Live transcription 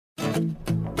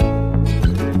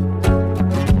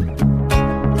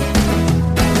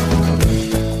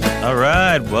All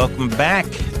right, welcome back.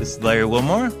 This is Larry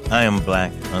Wilmore. I am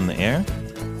Black on the Air.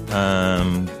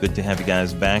 Good to have you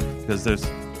guys back because there's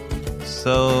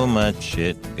so much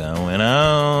shit going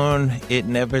on. It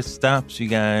never stops, you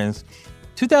guys.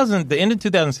 The end of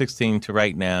 2016 to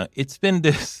right now, it's been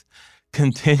this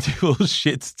continual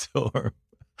shitstorm.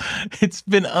 It's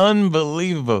been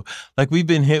unbelievable. Like, we've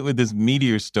been hit with this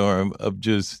meteor storm of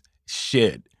just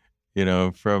shit, you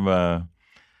know, from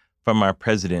our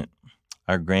president,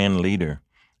 our grand leader,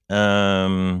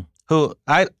 who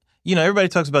everybody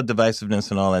talks about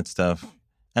divisiveness and all that stuff.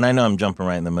 And I know I'm jumping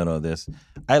right in the middle of this.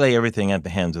 I lay everything at the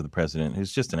hands of the president,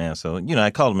 who's just an asshole. You know,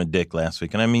 I called him a dick last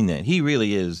week, and I mean that. He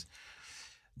really is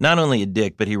not only a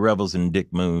dick, but he revels in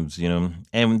dick moves, you know.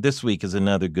 And this week is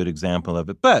another good example of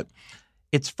it. But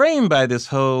it's framed by this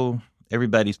whole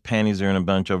everybody's panties are in a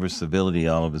bunch over civility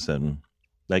all of a sudden.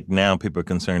 Like, now people are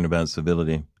concerned about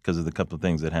civility because of the couple of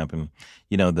things that happened.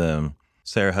 You know, the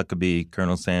Sarah Huckabee,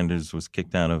 Colonel Sanders was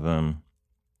kicked out of,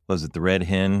 was it the Red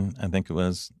Hen? I think it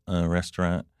was a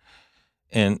restaurant.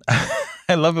 And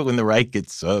I love it when the right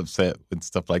gets so upset when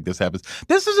stuff like this happens.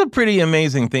 This is a pretty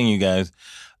amazing thing, you guys.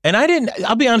 And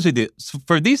I'll be honest with you,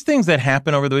 for these things that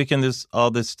happen over the weekend,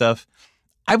 all this stuff,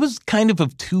 I was kind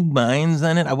of two minds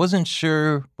on it. I wasn't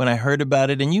sure when I heard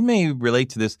about it, and you may relate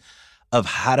to this, of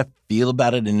how to feel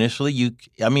about it initially.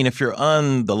 If you're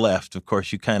on the left, of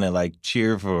course, you kind of like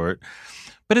cheer for it.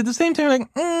 But at the same time,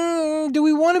 like, do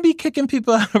we want to be kicking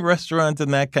people out of restaurants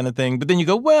and that kind of thing? But then you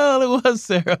go, well, it was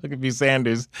Sarah Huckabee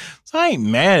Sanders, so I ain't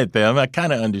mad at them. I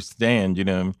kind of understand, you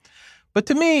know. But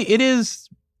to me, it is,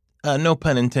 no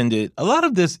pun intended, a lot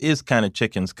of this is kind of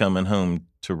chickens coming home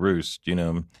to roost, you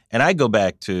know. And I go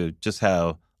back to just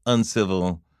how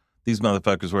uncivil these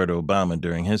motherfuckers were to Obama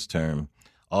during his term.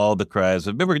 All the cries.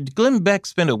 Remember, Glenn Beck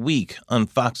spent a week on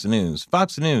Fox News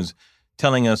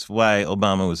telling us why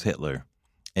Obama was Hitler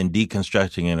and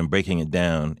deconstructing it and breaking it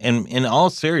down. And in all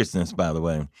seriousness, by the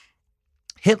way,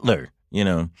 Hitler, you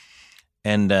know,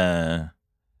 and,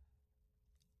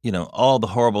 all the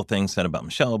horrible things said about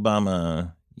Michelle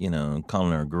Obama, you know,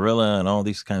 calling her a gorilla and all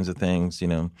these kinds of things, you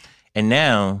know. And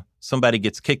now somebody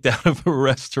gets kicked out of a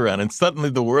restaurant and suddenly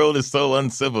the world is so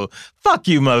uncivil. Fuck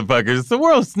you, motherfuckers. The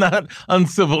world's not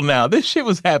uncivil now. This shit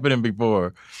was happening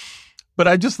before. But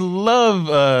I just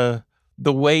love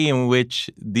the way in which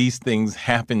these things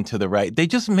happen to the right. They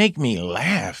just make me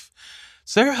laugh.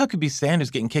 Sarah Huckabee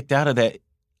Sanders getting kicked out of that,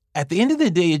 at the end of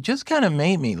the day, it just kind of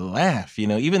made me laugh, you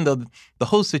know, even though the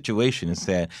whole situation is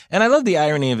sad. And I love the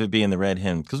irony of it being the Red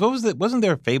Hen. Because wasn't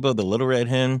there a fable of the Little Red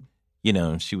Hen? You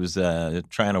know, she was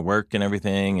trying to work and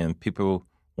everything, and people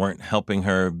weren't helping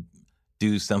her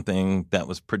do something that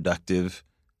was productive,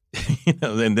 you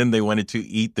know, and then they wanted to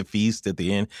eat the feast at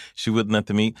the end. She wouldn't let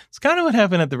them eat. It's kind of what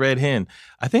happened at the Red Hen.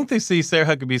 I think they see Sarah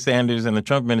Huckabee Sanders and the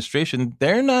Trump administration,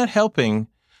 they're not helping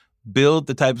build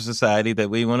the type of society that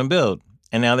we want to build.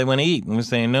 And now they want to eat. And we're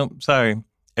saying, nope, sorry.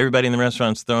 Everybody in the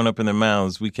restaurant's throwing up in their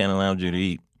mouths. We can't allow you to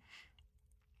eat,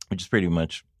 which is pretty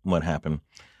much what happened.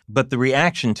 But the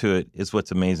reaction to it is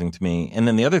what's amazing to me. And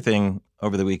then the other thing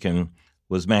over the weekend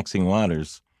was Maxine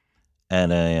Waters at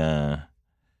a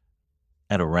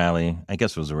rally. I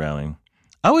guess it was a rally.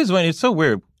 I always went, it's so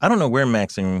weird. I don't know where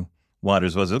Maxine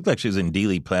Waters was. It looked like she was in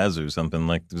Dealey Plaza or something,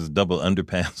 like there was a double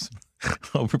underpass,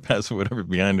 overpass or whatever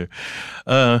behind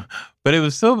her. But it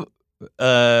was so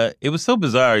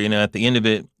bizarre, you know, at the end of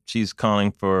it, she's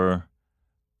calling for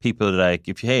people like,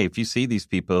 if you see these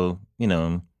people, you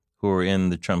know, who are in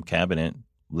the Trump cabinet,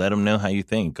 let them know how you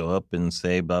think. Go up and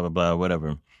say blah, blah, blah,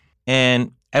 whatever.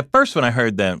 And at first when I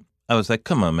heard that, I was like,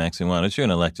 come on, Maxine Waters, you're an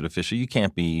elected official. You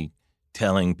can't be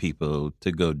telling people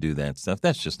to go do that stuff.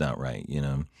 That's just not right, you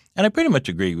know. And I pretty much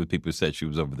agree with people who said she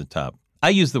was over the top. I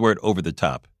use the word over the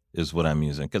top is what I'm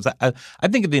using because I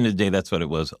think at the end of the day, that's what it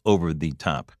was, over the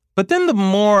top. But then the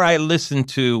more I listened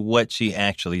to what she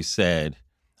actually said,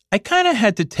 I kind of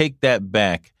had to take that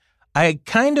back. I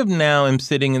kind of now am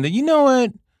sitting in the, you know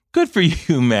what? Good for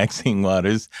you, Maxine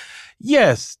Waters.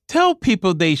 Yes, tell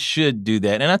people they should do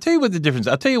that. And I'll tell you what the difference,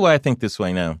 I'll tell you why I think this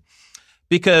way now.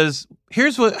 Because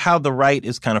here's how the right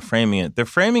is kind of framing it. They're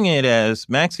framing it as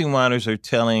Maxine Waters are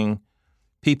telling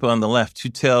people on the left to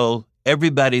tell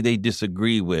everybody they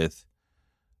disagree with,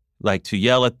 like to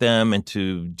yell at them and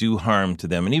to do harm to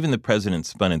them. And even the president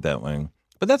spun it that way.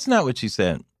 But that's not what she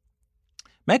said.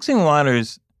 Maxine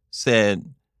Waters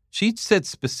she said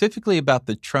specifically about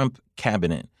the Trump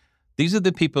cabinet. These are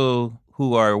the people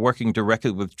who are working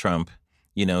directly with Trump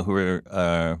who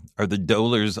are the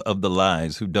dolers of the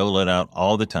lies, who dole it out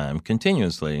all the time,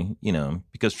 continuously,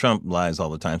 because Trump lies all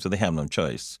the time, so they have no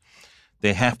choice.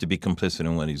 They have to be complicit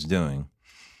in what he's doing.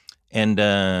 And,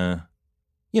 a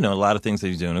lot of things that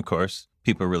he's doing, of course,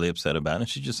 people are really upset about. And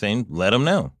she's just saying, let them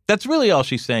know. That's really all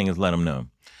she's saying is let them know.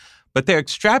 But they're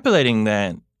extrapolating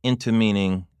that into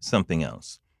meaning something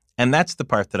else. And that's the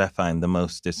part that I find the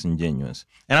most disingenuous.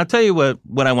 And I'll tell you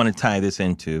what I want to tie this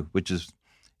into, which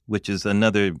is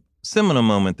another seminal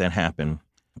moment that happened.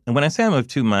 And when I say I'm of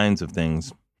two minds of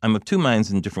things, I'm of two minds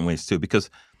in different ways too, because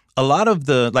a lot of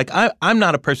I'm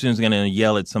not a person who's going to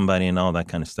yell at somebody and all that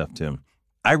kind of stuff too.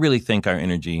 I really think our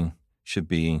energy should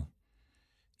be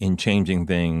in changing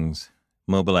things,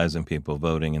 mobilizing people,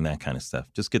 voting, and that kind of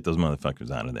stuff. Just get those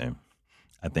motherfuckers out of there,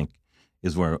 I think,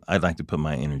 is where I'd like to put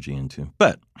my energy into.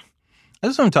 But I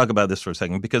just want to talk about this for a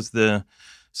second because the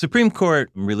Supreme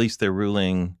Court released their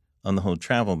ruling on the whole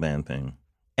travel ban thing.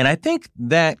 And I think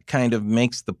that kind of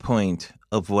makes the point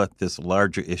of what this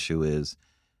larger issue is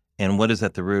and what is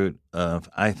at the root of,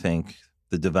 I think,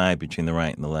 the divide between the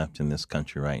right and the left in this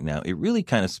country right now. It really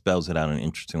kind of spells it out in an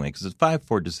interesting way because it's a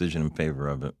 5-4 decision in favor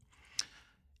of it.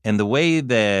 And the way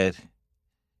that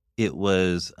it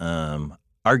was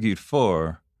argued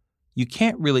for, you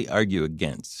can't really argue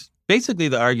against. Basically,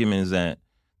 the argument is that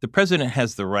the president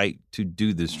has the right to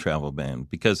do this travel ban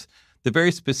because the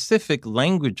very specific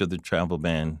language of the travel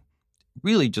ban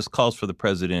really just calls for the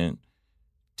president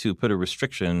to put a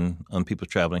restriction on people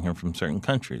traveling here from certain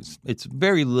countries. It's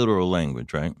very literal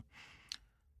language, right?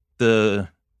 The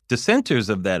dissenters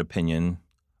of that opinion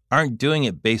aren't doing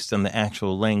it based on the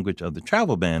actual language of the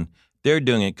travel ban. They're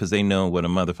doing it because they know what a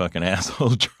motherfucking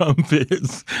asshole Trump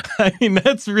is. I mean,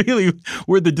 that's really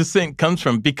where the dissent comes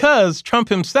from because Trump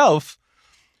himself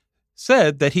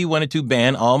said that he wanted to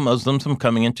ban all Muslims from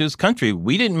coming into his country.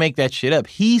 We didn't make that shit up.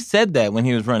 He said that when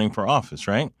he was running for office,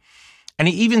 right? And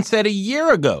he even said a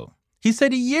year ago in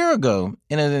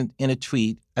a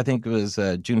tweet, I think it was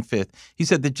June 5th, he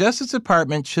said the Justice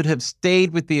Department should have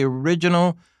stayed with the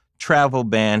original travel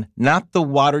ban, not the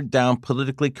watered-down,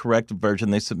 politically correct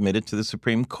version they submitted to the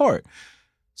Supreme Court.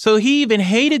 So he even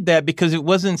hated that because it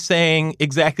wasn't saying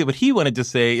exactly what he wanted to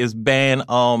say is ban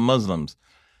all Muslims.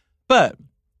 But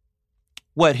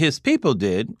what his people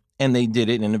did, and they did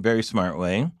it in a very smart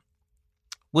way,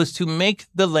 was to make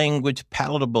the language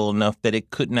palatable enough that it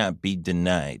could not be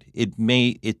denied.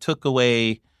 It took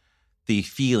away the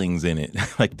feelings in it,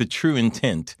 like the true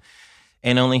intent,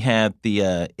 and only had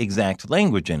the exact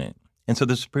language in it. And so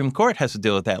the Supreme Court has to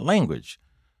deal with that language.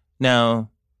 Now,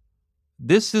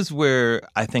 this is where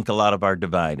I think a lot of our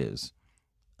divide is.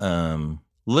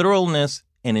 Literalness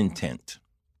and intent,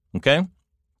 okay?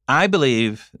 I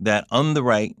believe that on the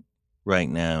right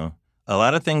now, a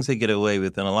lot of things they get away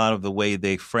with and a lot of the way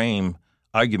they frame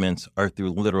arguments are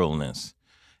through literalness.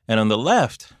 And on the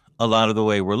left, a lot of the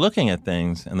way we're looking at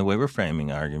things and the way we're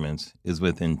framing arguments is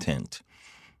with intent.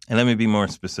 And let me be more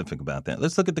specific about that.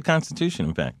 Let's look at the Constitution,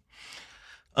 in fact.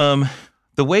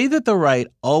 The way that the right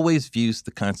always views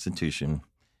the Constitution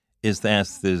is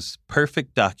as this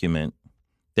perfect document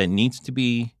that needs to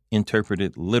be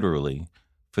interpreted literally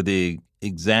for the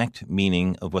exact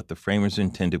meaning of what the framers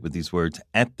intended with these words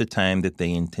at the time that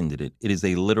they intended it. It is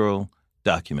a literal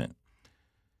document,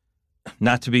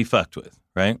 not to be fucked with,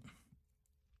 right?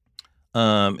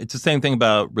 It's the same thing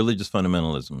about religious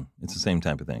fundamentalism. It's the same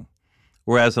type of thing.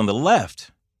 Whereas on the left,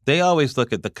 they always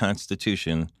look at the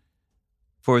Constitution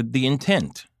for the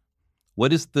intent.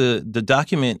 What is the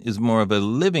document is more of a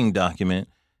living document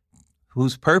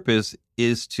whose purpose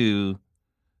is to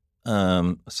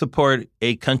support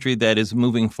a country that is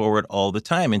moving forward all the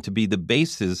time and to be the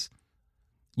basis,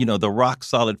 the rock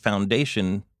solid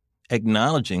foundation,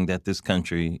 acknowledging that this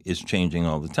country is changing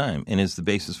all the time and is the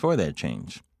basis for that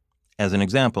change. As an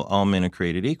example, all men are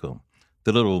created equal.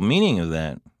 The literal meaning of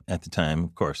that at the time,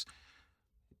 of course,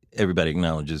 everybody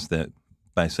acknowledges that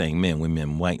by saying men, we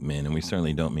mean white men, and we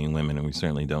certainly don't mean women, and we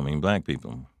certainly don't mean black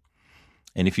people.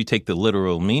 And if you take the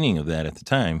literal meaning of that at the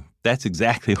time, that's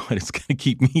exactly what it's going to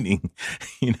keep meaning,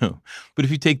 But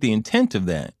if you take the intent of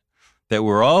that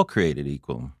we're all created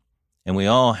equal, and we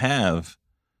all have,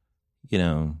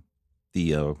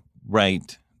 the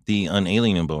right, the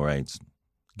unalienable rights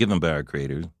given by our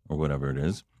Creator or whatever it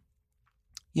is,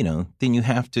 then you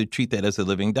have to treat that as a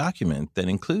living document that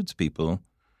includes people,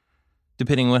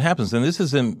 depending on what happens. And this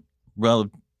isn't,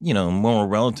 moral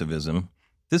relativism.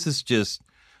 This is just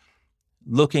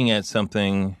looking at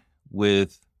something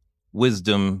with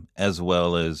wisdom as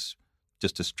well as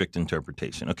just a strict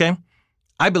interpretation, okay?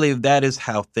 I believe that is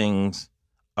how things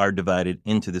are divided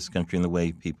into this country and the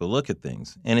way people look at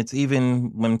things. And it's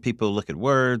even when people look at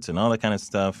words and all that kind of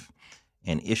stuff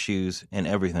and issues and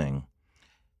everything.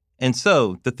 And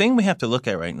so the thing we have to look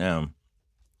at right now,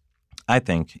 I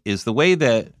think, is the way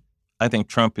that I think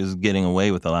Trump is getting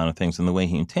away with a lot of things and the way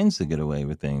he intends to get away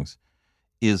with things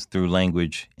is through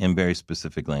language and very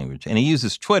specific language. And he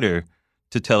uses Twitter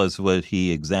to tell us what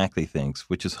he exactly thinks,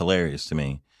 which is hilarious to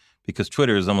me because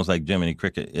Twitter is almost like Jiminy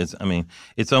Cricket.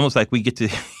 It's almost like we get to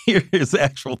hear his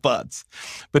actual thoughts.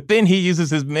 But then he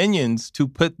uses his minions to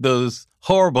put those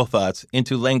horrible thoughts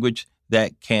into language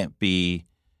that can't be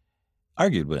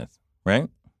argued with, right?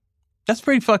 That's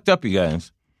pretty fucked up, you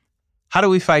guys. How do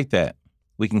we fight that?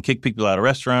 We can kick people out of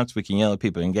restaurants. We can yell at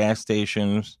people in gas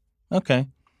stations. Okay.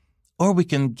 Or we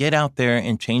can get out there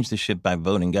and change the shit by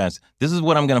voting. Guys, this is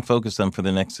what I'm going to focus on for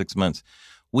the next 6 months.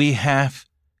 We have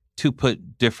to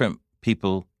put different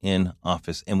people in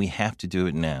office, and we have to do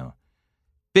it now.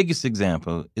 Biggest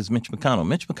example is Mitch McConnell.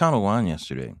 Mitch McConnell won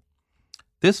yesterday.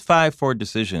 This 5-4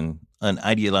 decision on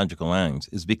ideological lines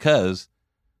is because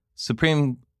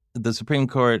the Supreme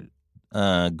Court,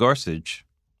 Gorsuch,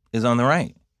 is on the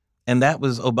right. And that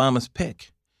was Obama's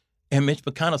pick. And Mitch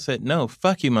McConnell said, no,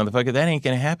 fuck you, motherfucker. That ain't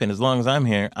going to happen as long as I'm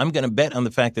here. I'm going to bet on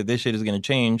the fact that this shit is going to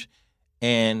change.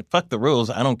 And fuck the rules.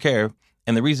 I don't care.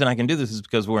 And the reason I can do this is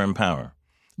because we're in power.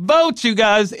 Votes, you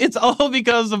guys. It's all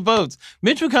because of votes.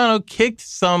 Mitch McConnell kicked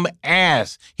some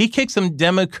ass. He kicked some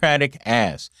Democratic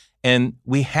ass. And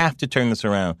we have to turn this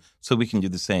around so we can do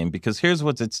the same. Because here's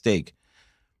what's at stake.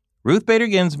 Ruth Bader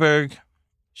Ginsburg,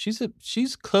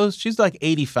 she's close. She's like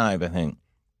 85, I think.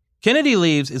 Kennedy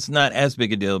leaves, it's not as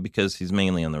big a deal because he's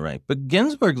mainly on the right. But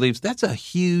Ginsburg leaves, that's a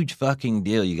huge fucking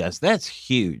deal, you guys. That's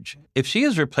huge. If she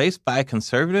is replaced by a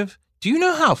conservative, do you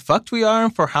know how fucked we are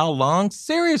and for how long?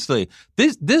 Seriously.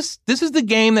 This is the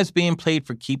game that's being played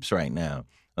for keeps right now,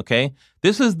 okay?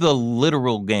 This is the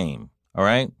literal game, all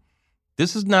right?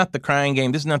 This is not the crying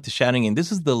game. This is not the shouting game.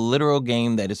 This is the literal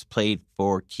game that is played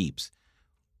for keeps.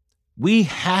 We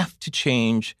have to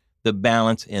change the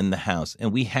balance in the House,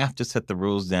 and we have to set the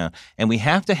rules down, and we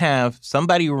have to have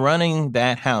somebody running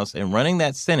that House and running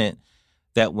that Senate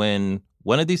that when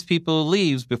one of these people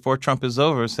leaves before Trump is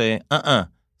over, say,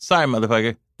 sorry,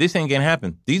 motherfucker, this ain't gonna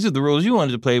happen. These are the rules you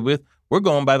wanted to play with. We're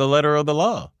going by the letter of the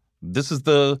law. This is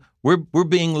we're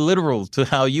being literal to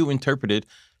how you interpreted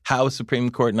how a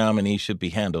Supreme Court nominee should be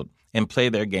handled and play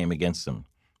their game against them,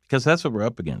 because that's what we're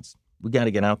up against. We got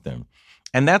to get out there.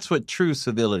 And that's what true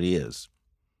civility is.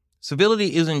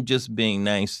 Civility isn't just being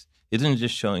nice. It isn't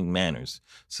just showing manners.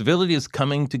 Civility is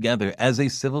coming together as a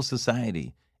civil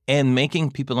society and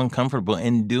making people uncomfortable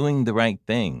and doing the right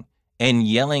thing and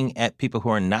yelling at people who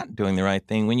are not doing the right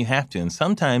thing when you have to. And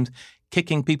sometimes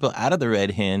kicking people out of the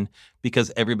Red Hen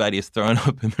because everybody is throwing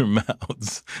up in their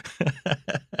mouths.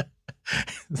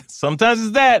 Sometimes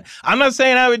it's that. I'm not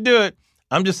saying I would do it.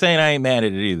 I'm just saying I ain't mad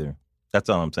at it either. That's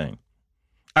all I'm saying.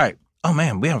 All right. Oh,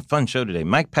 man, we have a fun show today.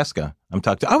 Mike Pesca, I'm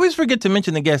talking to. I always forget to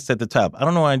mention the guests at the top. I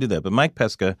don't know why I do that, but Mike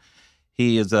Pesca,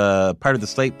 he is part of the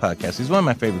Slate podcast. He's one of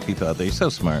my favorite people out there. He's so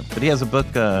smart. But he has a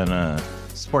book on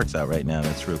sports out right now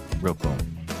that's real cool.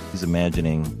 He's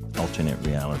imagining alternate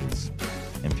realities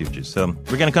and futures. So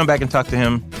we're going to come back and talk to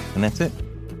him, and that's it.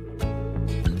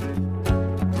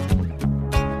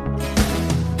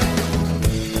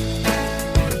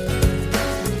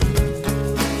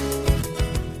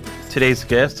 Today's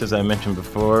guest, as I mentioned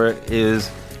before,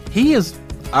 he is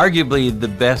arguably the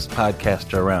best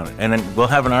podcaster around. And we'll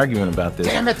have an argument about this.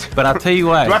 Damn it. But I'll tell you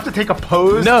why. Do I have to take a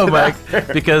pose? No, Mike,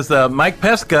 because Mike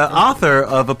Pesca, author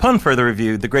of Upon Further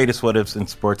Review, The Greatest What Ifs in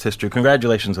Sports History.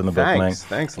 Congratulations on the book, Mike.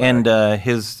 Thanks, Larry. And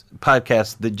his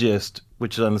podcast, The Gist,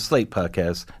 which is on the Slate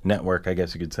Podcast Network, I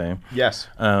guess you could say. Yes.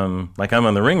 Like I'm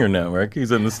on the Ringer Network.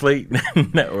 He's on the Slate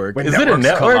Network. When is it a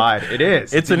network? Collide. It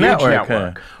is. It's a network.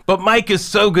 Huh? But Mike is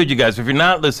so good, you guys. If you're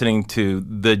not listening to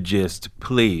The Gist,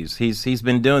 please. He's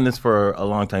been doing this for a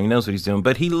long time. He knows what he's doing,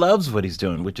 but he loves what he's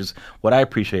doing, which is what I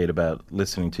appreciate about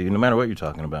listening to you, no matter what you're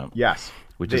talking about. Yes.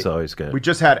 Which is always good. We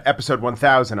just had episode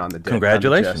 1000 on the Gist.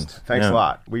 Congratulations. Thanks a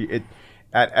lot.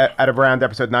 At around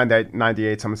episode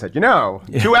 98, someone said,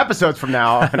 2 episodes from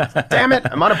now, damn it,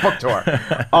 I'm on a book tour.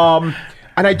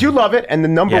 And I do love it. And the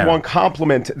number one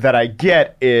compliment that I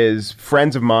get is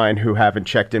friends of mine who haven't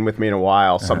checked in with me in a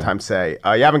while sometimes say,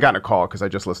 you haven't gotten a call because I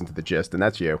just listened to The Gist, and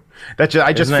that's you.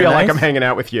 I just feel like I'm hanging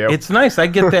out with you. It's nice. I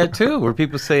get that too, where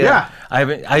people say,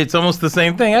 it's almost the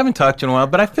same thing. I haven't talked to you in a while,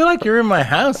 but I feel like you're in my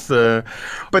house.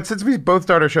 But since we both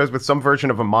start our shows with some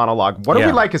version of a monologue, what are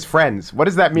we like as friends? What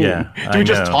does that mean? Do you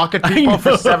just talk at people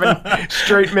for 7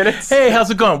 straight minutes? Hey,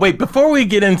 how's it going? Wait, before we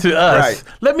get into us,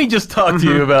 let me just talk to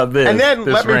you about this. And then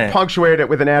this me rant. punctuate it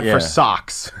with an ad Yeah. for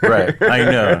socks. Right, I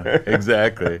know,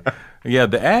 exactly. Yeah,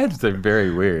 the ads are very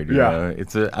weird. You Yeah.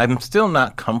 know? I'm still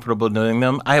not comfortable doing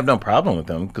them. I have no problem with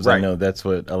them because I Right. know that's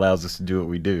what allows us to do what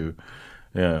we do.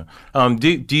 Yeah.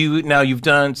 Do you now? You've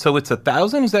done so. It's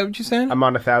 1,000. Is that what you said? I'm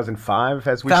on 1,005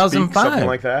 as we speak, something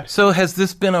like that. So has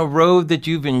this been a road that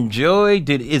you've enjoyed?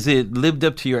 Is it lived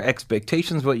up to your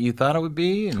expectations? What you thought it would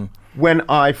be? And When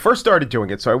I first started doing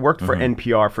it, so I worked for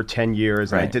NPR for 10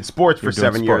 years, and I Right. did sports You're for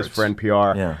doing 7 years sports. for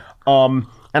NPR. Yeah.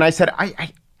 And I said,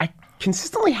 I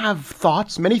consistently have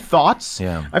thoughts, many thoughts.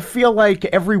 Yeah. I feel like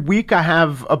every week I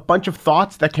have a bunch of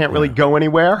thoughts that can't really go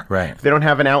anywhere. Right. If they don't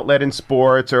have an outlet in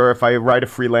sports or if I write a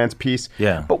freelance piece.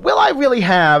 Yeah. But will I really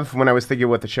have, when I was thinking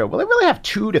about the show, will I really have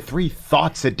 2 to 3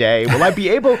 thoughts a day? Will I be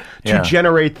able to Yeah.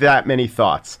 generate that many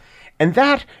thoughts? And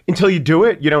that, until you do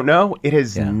it, you don't know. It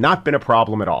has not been a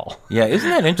problem at all. yeah, isn't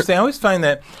that interesting? I always find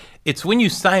that it's when you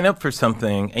sign up for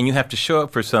something and you have to show up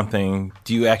for something,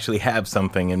 do you actually have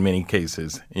something in many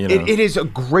cases? You know? It is a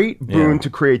great boon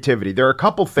to creativity. There are a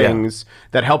couple things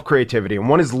that help creativity, and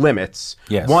one is limits.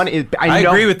 Yes. One is I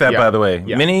agree with that, Yeah. by the way.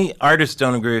 Yeah. Many artists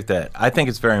don't agree with that. I think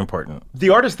it's very important. The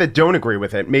artists that don't agree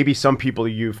with it, maybe some people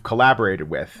you've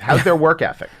collaborated with, how's their work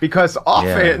ethic? Because Yeah,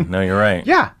 often, no, you're right.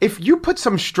 yeah, if you put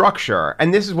some structure,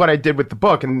 and this is what I did with the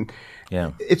book, and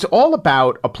Yeah. it's all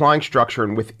about applying structure,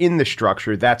 and within the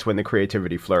structure, that's when the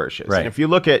creativity flourishes. Right. And if you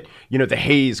look at, the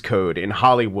Hays Code in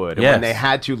Hollywood, and Yes. when they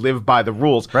had to live by the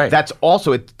rules, Right. that's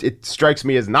also, it strikes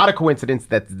me as not a coincidence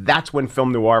that that's when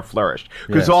film noir flourished.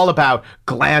 Because Yes. it's all about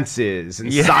glances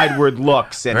and sideward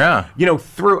looks. And, Yeah.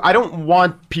 I don't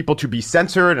want people to be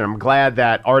censored, and I'm glad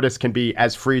that artists can be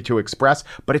as free to express,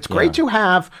 but it's great to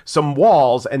have some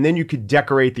walls, and then you could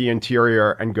decorate the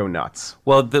interior and go nuts.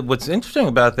 Well, what's interesting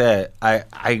about that, I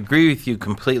agree with you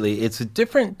completely. It's a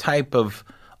different type of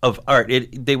art.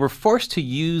 They were forced to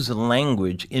use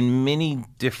language in many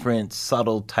different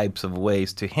subtle types of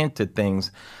ways to hint at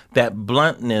things that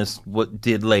bluntness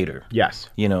did later. Yes.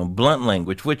 Blunt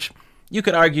language, which you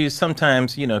could argue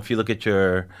sometimes, if you look at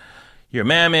your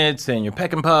Mammoths and your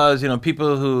Peckinpahs,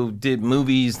 people who did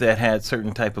movies that had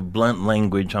certain type of blunt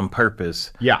language on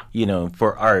purpose. Yeah.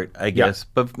 For art, I guess.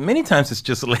 But many times it's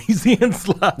just lazy and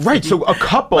sloppy. Right, so a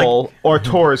couple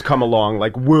auteurs come along,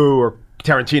 like Wu or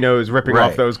Tarantino's ripping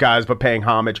off those guys but paying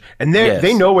homage, and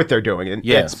they know what they're doing, and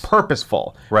it's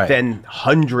purposeful. Right. Then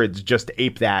hundreds just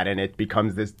ape that, and it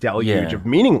becomes this deluge of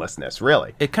meaninglessness,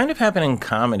 really. It kind of happened in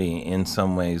comedy in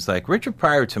some ways. Like Richard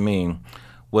Pryor, to me,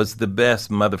 was the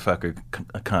best motherfucker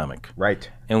comic. Right.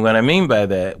 And what I mean by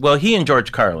that, well, he and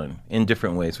George Carlin, in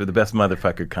different ways, were the best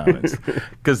motherfucker comics.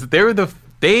 Because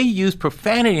they used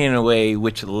profanity in a way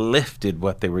which lifted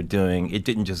what they were doing. It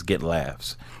didn't just get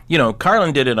laughs.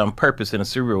 Carlin did it on purpose in a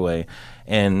serious way,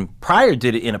 and Pryor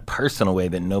did it in a personal way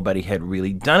that nobody had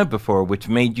really done it before, which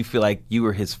made you feel like you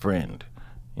were his friend.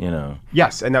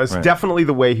 Yes, and that was definitely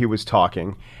the way he was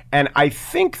talking. And I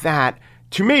think that,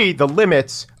 to me, the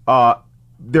limits,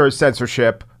 there's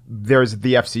censorship, there's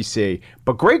the FCC,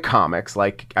 but great comics,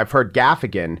 like I've heard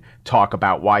Gaffigan talk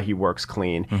about why he works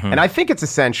clean. And I think it's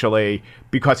essentially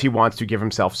because he wants to give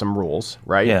himself some rules,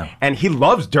 right? Yeah. And he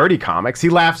loves dirty comics. He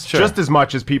laughs just as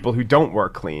much as people who don't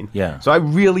work clean. Yeah. So I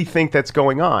really think that's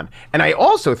going on. And I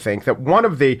also think that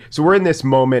so we're in this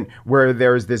moment where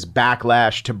there's this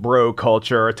backlash to bro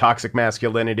culture or toxic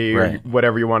masculinity or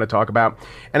whatever you want to talk about.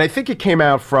 And I think it came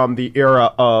out from the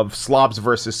era of Slobs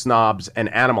versus Snobs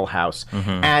and Animal House.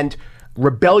 And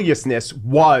rebelliousness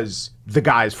was the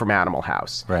guys from Animal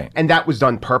House. Right. And that was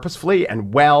done purposefully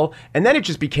and well. And then it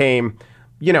just became,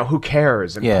 who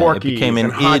cares? And Porky's it became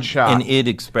and Hot Shot. an id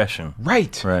expression.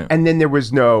 Right. Right. And then there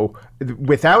was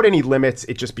without any limits,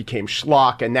 it just became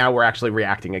schlock, and now we're actually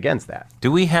reacting against that.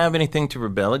 Do we have anything to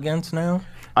rebel against now?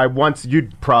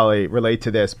 You'd probably relate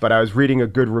to this, but I was reading a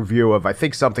good review of, I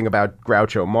think, something about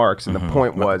Groucho Marx, and the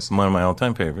point was, One of my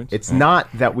all-time favorites. it's not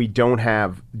that we don't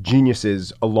have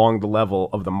geniuses along the level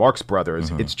of the Marx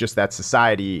Brothers, it's just that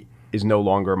society is no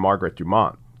longer Margaret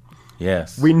Dumont.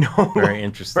 Yes. We know. Very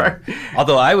interesting. Right.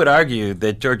 Although I would argue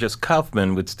that Georges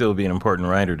Kaufman would still be an important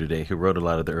writer today who wrote a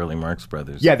lot of the early Marx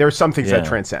Brothers. Yeah, there are some things that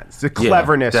transcends. The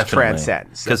cleverness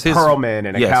transcends. Because Perlman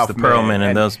and yes, Kaufman. the Perlman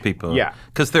and those people. Yeah.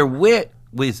 Because their wit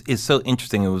is so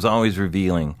interesting. It was always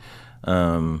revealing.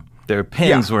 Their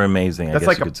pens were amazing, I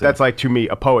guess you could say. That's like, to me,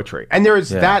 a poetry. And there's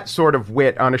that sort of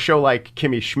wit on a show like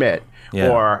Kimmy Schmidt.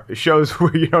 Or shows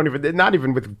where you don't even, not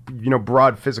even with,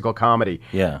 broad physical comedy.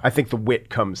 Yeah. I think the wit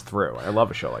comes through. I love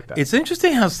a show like that. It's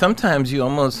interesting how sometimes you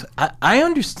almost, I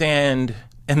understand,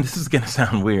 and this is going to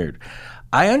sound weird,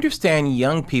 I understand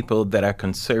young people that are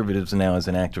conservatives now as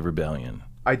an act of rebellion.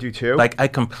 I do too. Like, I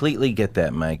completely get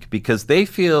that, Mike, because they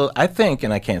feel, I think,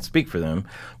 and I can't speak for them,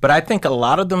 but I think a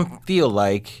lot of them feel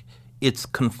like it's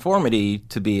conformity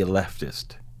to be a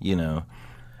leftist, you know?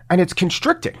 And it's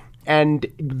constricting. And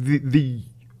the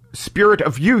spirit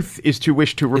of youth is to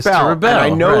wish to rebel. And I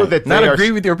know that they not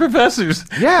agree with your professors.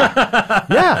 Yeah,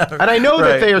 yeah. And I know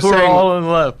that they are who saying, are all in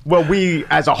love. Well, we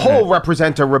as a whole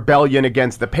represent a rebellion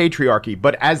against the patriarchy,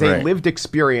 but as a lived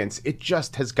experience, it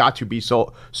just has got to be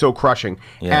so crushing.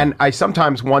 Yeah. And I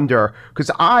sometimes wonder,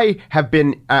 because I have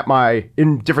been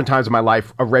in different times of my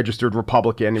life, a registered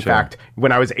Republican. In fact,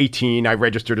 when I was 18, I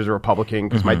registered as a Republican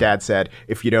because my dad said,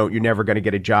 if you don't, you're never going to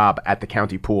get a job at the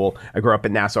county pool. I grew up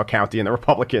in Nassau County, and the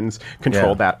Republicans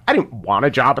controlled that. I didn't want a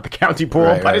job at the county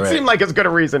pool, but it seemed like as good a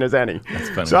reason as any. That's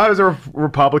funny. So I was a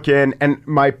Republican, and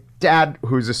my dad,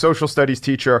 who's a social studies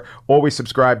teacher, always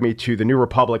subscribed me to the New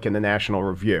Republic and the National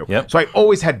Review. Yep. So I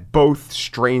always had both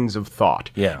strains of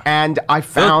thought. Yeah. And I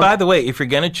found... By the way, if you're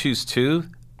going to choose two,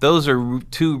 those are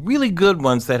two really good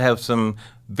ones that have some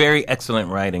very excellent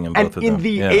writing in both of them. And in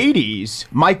the 80s,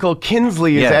 Michael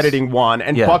Kinsley is editing one,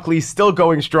 and Buckley's still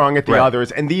going strong at the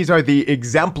others. And these are the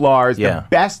exemplars, the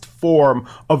best form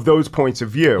of those points of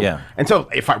view. Yeah. And so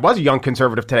if I was a young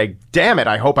conservative today, damn it,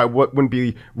 I hope I wouldn't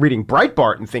be reading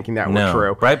Breitbart and thinking that were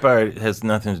true. Breitbart has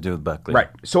nothing to do with Buckley. Right.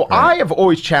 So I have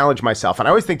always challenged myself, and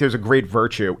I always think there's a great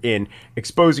virtue in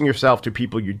exposing yourself to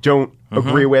people you don't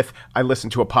agree with. I listen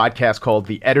to a podcast called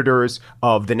The Editors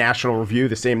of the National Review,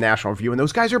 the same National Review, and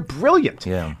those guys are brilliant.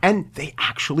 Yeah. And they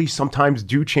actually sometimes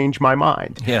do change my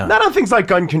mind. Yeah. Not on things like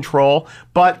gun control,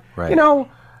 but, you know,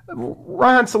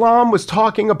 Reihan Salam was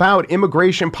talking about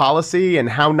immigration policy and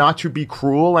how not to be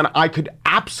cruel, and I could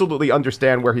absolutely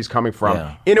understand where he's coming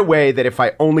from in a way that if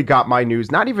I only got my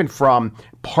news, not even from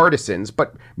partisans,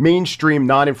 but mainstream,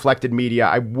 non-inflected media,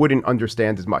 I wouldn't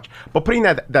understand as much. But putting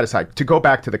that aside, to go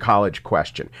back to the college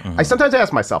question, I sometimes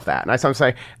ask myself that, and I sometimes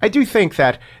say, I do think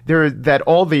that that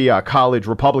all the college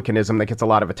republicanism that gets a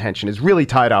lot of attention is really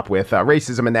tied up with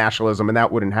racism and nationalism, and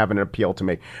that wouldn't have an appeal to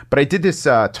me. But I did this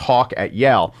talk at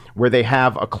Yale where they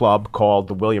have a club called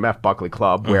the William F. Buckley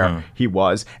Club, where he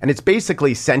was, and it's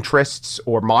basically centrists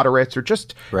or moderates or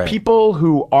just people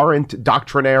who aren't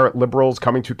doctrinaire liberals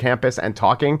coming to campus and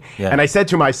talking. And I said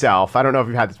to myself, I don't know if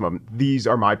you've had this moment, these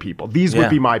are my people. These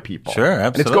would be my people. Sure,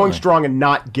 absolutely. And it's going strong and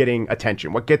not getting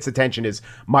attention. What gets attention is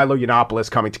Milo Yiannopoulos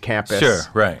coming to campus. Sure,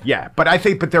 right. Yeah, but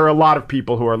there are a lot of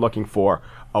people who are looking for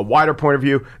a wider point of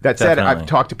view. That said, I've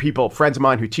talked to people, friends of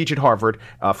mine who teach at Harvard.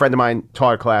 A friend of mine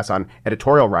taught a class on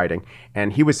editorial writing,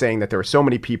 and he was saying that there are so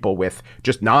many people with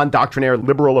just non-doctrinaire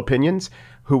liberal opinions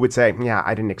who would say, yeah,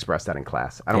 I didn't express that in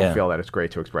class. I don't feel that it's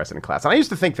great to express it in class. And I used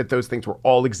to think that those things were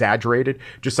all exaggerated,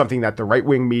 just something that the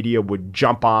right-wing media would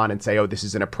jump on and say, oh, this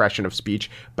is an oppression of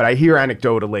speech. But I hear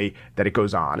anecdotally that it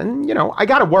goes on. And, you know, I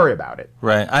got to worry about it.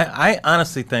 Right. I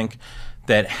honestly think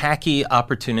that hacky,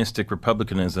 opportunistic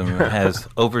republicanism has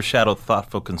overshadowed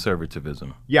thoughtful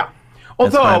conservatism. Yeah.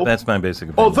 Although that's my basic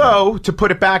opinion. Although, to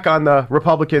put it back on the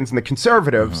Republicans and the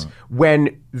conservatives,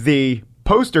 when the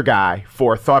poster guy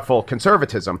for thoughtful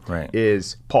conservatism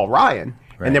is Paul Ryan.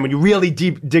 And then when you really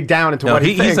dig down into what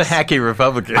he thinks... He's a hacky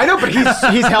Republican. I know, but he's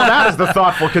held out as the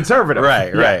thoughtful conservative.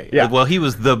 Right. Yeah. Well, he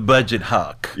was the budget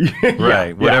hawk.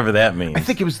 Whatever that means. I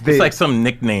think it was it's like some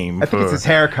nickname. I think it's his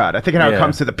haircut. I think how it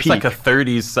comes to the peak. It's like a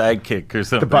 30s sidekick or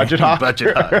something. The budget hawk?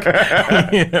 Budget hawk.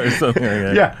 Or something like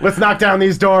that. Yeah, let's knock down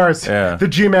these doors. Yeah. The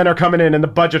G-men are coming in and the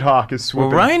budget hawk is swooping.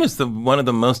 Well, Ryan is one of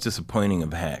the most disappointing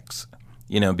of hacks.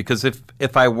 You know, because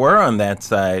if I were on that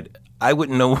side... I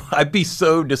wouldn't know. I'd be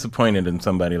so disappointed in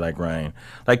somebody like Ryan.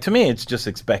 Like, to me, it's just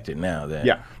expected now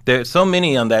that there's so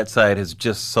many on that side has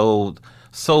just sold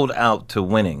out to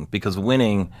winning, because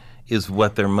winning is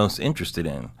what they're most interested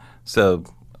in. So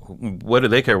what do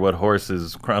they care what horse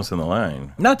is crossing the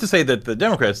line? Not to say that the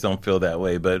Democrats don't feel that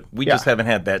way, but we just haven't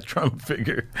had that Trump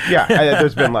figure.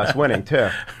 There's been less winning, too.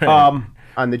 On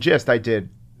The Gist, I did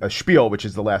a spiel, which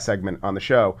is the last segment on the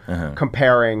show,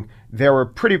 comparing there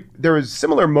was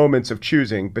similar moments of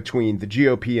choosing between the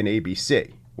GOP and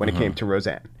ABC when it came to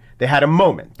Roseanne. They had a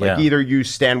moment, like either you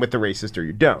stand with the racist or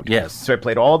you don't. Yes. So I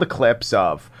played all the clips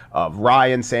of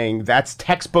Ryan saying that's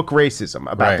textbook racism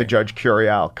about the Judge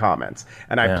Curiel comments,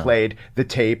 and I played the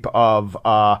tape of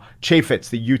Chaffetz,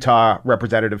 the Utah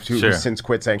representative who has since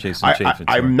quit, saying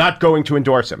I'm not going to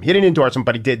endorse him. He didn't endorse him,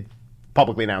 but he did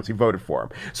publicly announced he voted for him.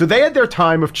 So they had their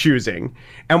time of choosing,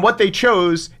 and what they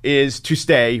chose is to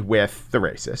stay with the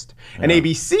racist. And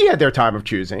ABC had their time of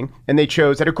choosing, and they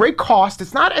chose at a great cost.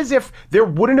 It's not as if there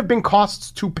wouldn't have been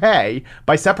costs to pay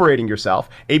by separating yourself.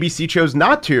 ABC chose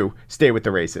not to stay with the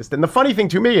racist. And the funny thing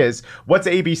to me is, what's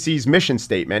ABC's mission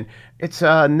statement? It's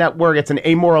a network, it's an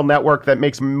amoral network that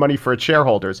makes money for its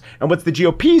shareholders. And what's the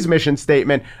GOP's mission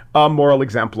statement? Moral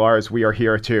exemplars. We are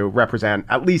here to represent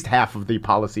at least half of the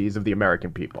policies of the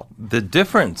American people. The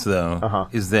difference, though,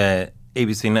 is that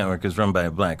ABC Network is run by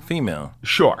a black female.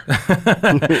 Sure.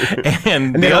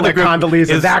 and the other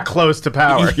Condoleezza is that close to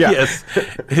power. Yeah. Yes,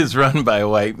 is run by a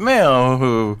white male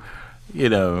who,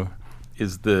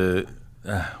 is the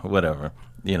whatever.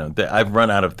 I've run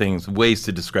out of ways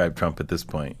to describe Trump at this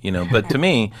point. But to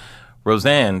me,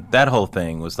 Roseanne, that whole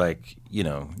thing was like,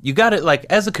 you got it. Like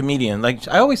as a comedian, like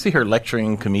I always see her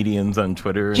lecturing comedians on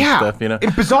Twitter and stuff.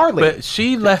 Bizarrely, but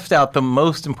she left out the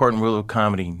most important rule of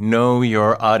comedy: know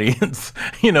your audience.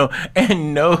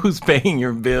 And know who's paying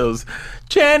your bills.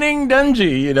 Channing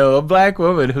Dungey, a black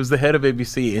woman who's the head of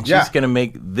ABC, and she's going to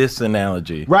make this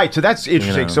analogy. Right. So that's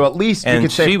interesting. So at least you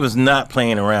could say she was not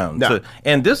playing around. No. So,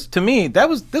 and this, to me, this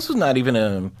was not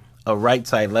even a right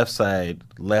side,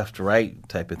 left, right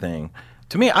type of thing.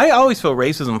 To me, I always feel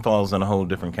racism falls in a whole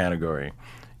different category.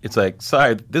 It's like,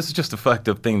 sorry, this is just a fucked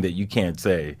up thing that you can't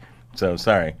say. So,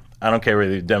 sorry, I don't care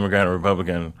whether you're Democrat or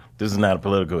Republican. This is not a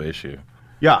political issue.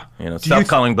 Yeah. Stop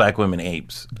calling black women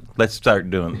apes. Let's start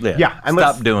doing that. Yeah. And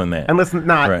stop doing that. And let's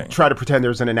not try to pretend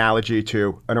there's an analogy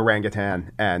to an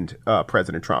orangutan and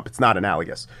President Trump. It's not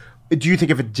analogous. Do you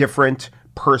think if a different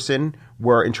person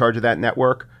were in charge of that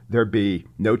network, there'd be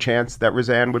no chance that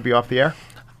Roseanne would be off the air?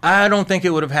 I don't think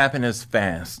it would have happened as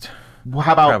fast. Well,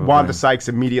 how about Wanda Sykes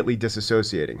immediately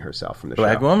disassociating herself from the show?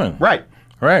 Black woman. Right.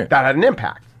 That had an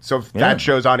impact. So if that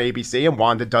show's on ABC and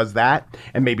Wanda does that,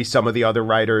 and maybe some of the other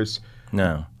writers...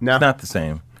 No. It's not the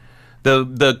same.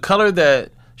 The color that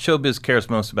showbiz cares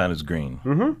most about is green.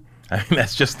 Mm-hmm. I mean,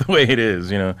 that's just the way it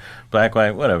is, Black,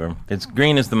 white, whatever.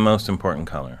 Green is the most important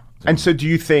color. And so do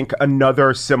you think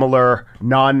another similar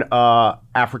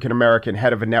non-African-American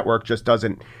head of a network just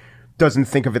doesn't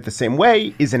think of it the same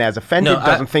way, isn't as offended,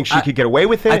 doesn't think she could get away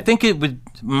with it? I think it would,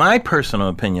 my personal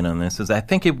opinion on this is I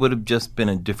think it would have just been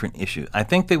a different issue. I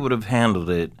think they would have handled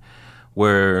it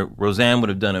where Roseanne would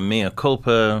have done a mea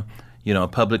culpa, a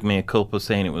public mea culpa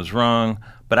saying it was wrong.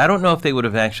 But I don't know if they would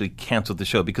have actually canceled the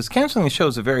show, because canceling the show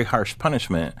is a very harsh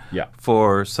punishment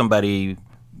for somebody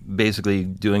basically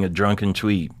doing a drunken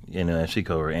tweet, as she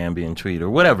called her ambient tweet or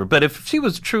whatever. But if she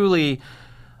was truly...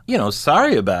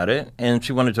 sorry about it, and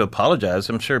she wanted to apologize,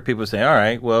 I'm sure people would say, all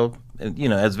right, well,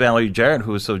 as Valerie Jarrett,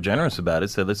 who was so generous about it,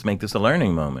 said, let's make this a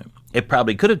learning moment. It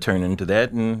probably could have turned into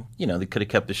that, and, they could have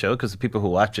kept the show because the people who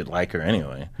watch it like her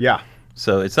anyway. Yeah.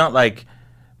 So it's not like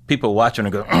people watching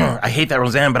and go, I hate that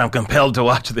Roseanne, but I'm compelled to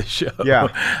watch this show. Yeah.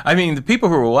 I mean, the people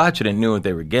who were watching it knew what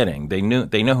they were getting. They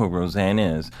know who Roseanne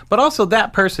is. But also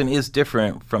that person is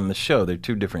different from the show. They're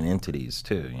two different entities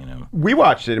too, We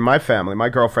watched it in my family. My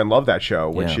girlfriend loved that show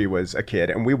when she was a kid,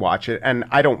 and we watch it. And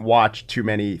I don't watch too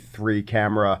many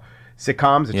 3-camera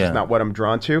sitcoms. It's just not what I'm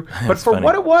drawn to. But for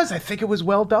what it was, I think it was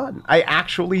well done. I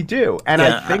actually do. And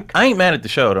I think... I ain't mad at the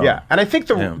show at all. Yeah. And I think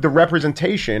the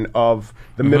representation of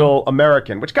the middle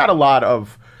American, which got a lot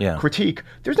of critique,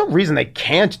 there's no reason they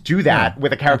can't do that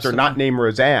with a character not named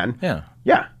Roseanne. Yeah.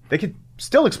 Yeah. They could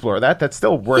still explore that. That's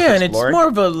still worth exploring. Yeah, and it's more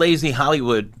of a lazy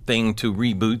Hollywood thing to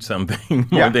reboot something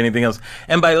more than anything else.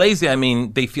 And by lazy, I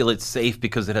mean they feel it's safe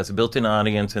because it has a built-in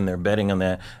audience and they're betting on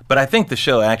that. But I think the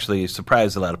show actually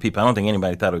surprised a lot of people. I don't think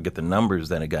anybody thought it would get the numbers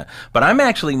that it got. But I'm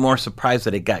actually more surprised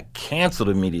that it got canceled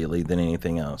immediately than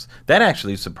anything else. That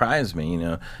actually surprised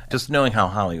me, just knowing how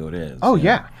Hollywood is. Oh,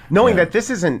 yeah. Knowing that this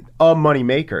isn't a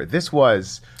moneymaker. This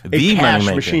was a cash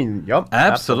machine. Yep.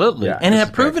 Absolutely. Yeah, and it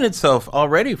had proven itself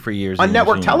already for years. On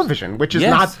network television, which is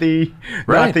not the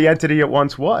entity it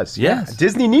once was. Yes. Yeah.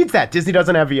 Disney needs that. Disney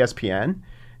doesn't have ESPN.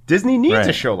 Disney needs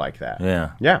a show like that.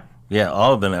 Yeah. Yeah. Yeah,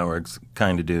 all of the networks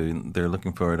kind of do. They're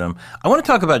looking for it. I want to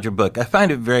talk about your book. I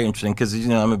find it very interesting because,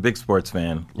 I'm a big sports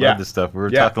fan. Love this stuff. We were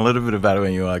talking a little bit about it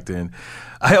when you walked in.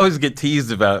 I always get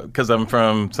teased about, because I'm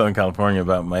from Southern California,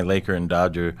 about my Laker and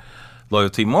Dodger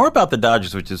loyalty. More about the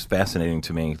Dodgers, which is fascinating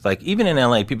to me. Like, even in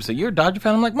L.A., people say, you're a Dodger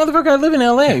fan? I'm like, motherfucker, I live in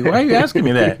L.A. Why are you asking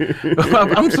me that?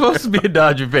 I'm supposed to be a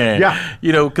Dodger fan. Yeah.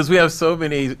 Because we have so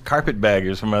many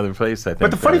carpetbaggers from other places, I think.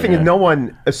 But the funny thing is no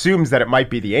one assumes that it might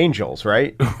be the Angels,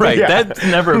 right? Right. That's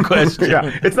never a question.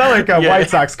 It's not like a White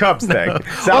Sox-Cubs thing.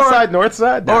 South side, north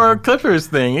side? No. Or a Clippers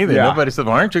thing either. Nobody said,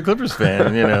 well, aren't you a Clippers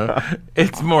fan?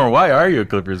 It's more, why are you a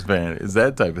Clippers fan? Is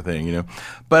that type of thing,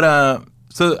 But,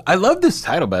 So I love this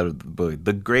title by the book,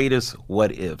 The Greatest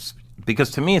What Ifs,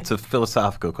 because to me it's a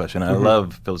philosophical question. I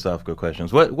love philosophical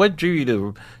questions. What drew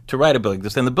you to write a book like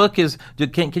this? And the book is,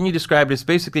 can you describe this?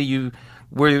 Basically, you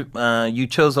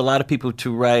chose a lot of people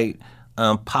to write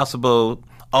possible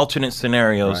alternate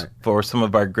scenarios for some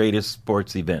of our greatest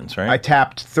sports events, right? I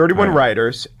tapped 31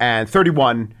 writers, and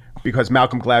 31 because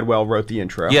Malcolm Gladwell wrote the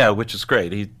intro. Yeah, which is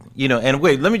great. And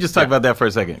wait, let me just talk about that for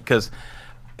a second, because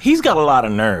he's got a lot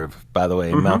of nerve, by the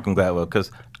way, Malcolm Gladwell,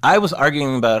 because I was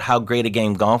arguing about how great a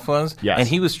game golf was, and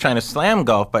he was trying to slam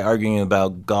golf by arguing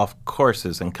about golf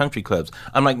courses and country clubs.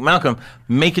 I'm like, Malcolm,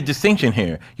 make a distinction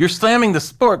here. You're slamming the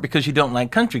sport because you don't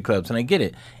like country clubs, and I get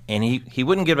it. And he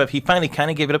wouldn't give up. He finally kind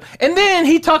of gave it up. And then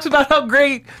he talks about how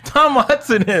great Tom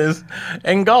Watson is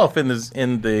in golf in the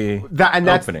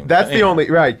opening. That's the only,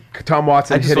 Tom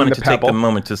Watson hitting the pebble. I just wanted to take a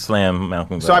moment to slam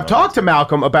Malcolm Gladwell. So I've talked to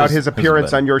Malcolm about his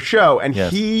appearance on your show, and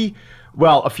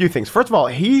well, a few things. First of all,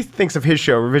 he thinks of his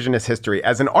show, Revisionist History,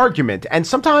 as an argument. And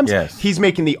sometimes he's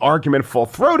making the argument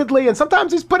full-throatedly, and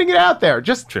sometimes he's putting it out there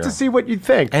just to see what you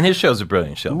think. And his show's a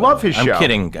brilliant show. Love his show. I'm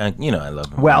kidding. I love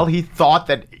him. Well, he thought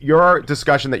that your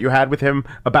discussion that you had with him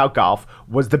about golf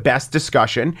was the best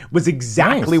discussion, was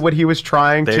exactly what he was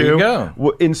trying to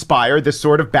inspire, this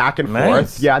sort of back and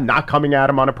forth. Yeah, not coming at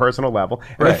him on a personal level.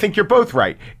 And I think you're both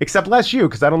right, except less you,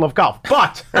 because I don't love golf.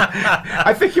 But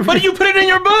I think you put it in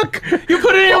your book. You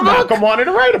put it in your book. Malcolm wanted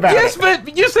to write about it. Yes,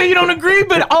 but you say you don't agree,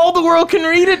 but all the world can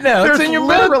read it now. There's it's in your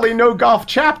literally no golf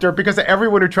chapter because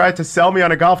everyone who tried to sell me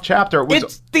on a golf chapter was...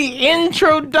 It's the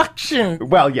introduction.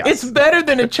 Well, yes. It's better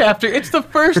than a chapter. It's the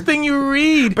first thing you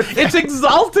read. But it's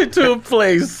exalted to a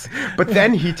place. But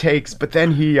then he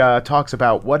talks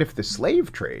about what if the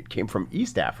slave trade came from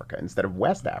East Africa instead of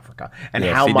West Africa, and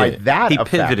how might that affect...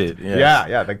 He pivoted.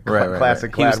 Yes. The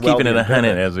classic Gladwell. He was keeping it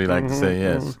 100, as we like to say,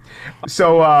 yes.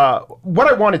 So what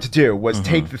I wanted to do was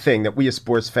take the thing that we as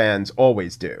sports fans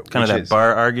always do. Kind of that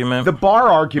bar argument? The bar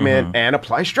argument, and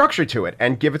apply structure to it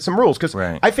and give it some rules. Because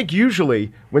I think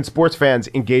usually when sports fans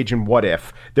engage in what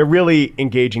if, they're really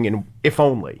engaging in if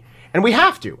only. And we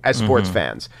have to as sports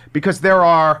fans, because there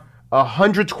are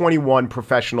 121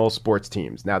 professional sports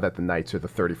teams now that the Knights are the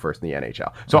 31st in the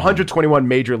NHL. So 121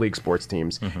 major league sports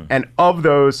teams. And of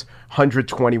those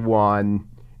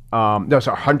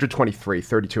 123,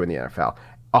 32 in the NFL.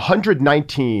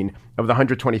 119 of the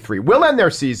 123 will end their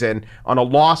season on a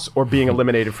loss or being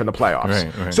eliminated from the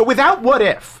playoffs. Right. So without what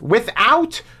if,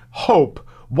 without hope,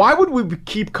 why would we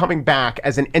keep coming back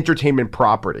as an entertainment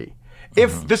property?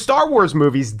 If the Star Wars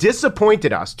movies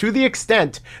disappointed us to the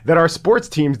extent that our sports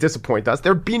teams disappoint us,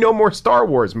 there'd be no more Star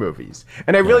Wars movies.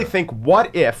 And I really think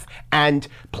what if, and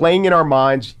playing in our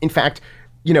minds, in fact,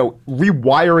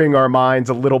 rewiring our minds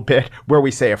a little bit, where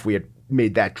we say if we had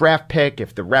made that draft pick,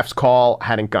 if the ref's call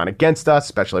hadn't gone against us,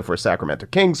 especially if we're Sacramento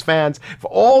Kings fans, for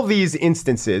all these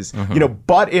instances,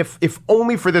 but if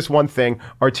only for this one thing,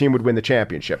 our team would win the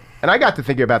championship. And I got to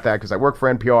thinking about that because I worked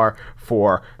for NPR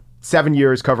for 7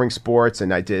 years covering sports,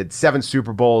 and I did 7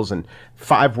 Super Bowls and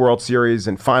 5 World Series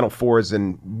and Final Fours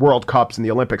and World Cups and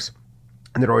the Olympics.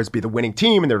 And there'd always be the winning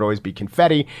team, and there'd always be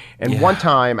confetti. And one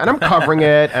time, and I'm covering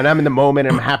it, and I'm in the moment,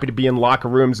 and I'm happy to be in locker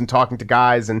rooms and talking to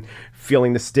guys and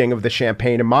feeling the sting of the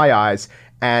champagne in my eyes.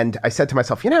 And I said to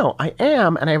myself, I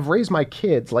am, and I've raised my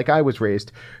kids like I was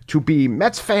raised to be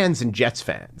Mets fans and Jets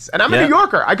fans. And I'm a New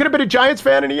Yorker. I could have been a Giants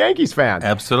fan and a Yankees fan.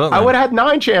 Absolutely. I would have had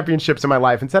 9 championships in my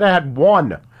life. Instead, I had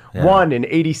one. One in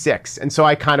 86. And so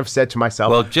I kind of said to myself...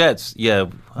 Well, Jets, How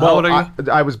old are you?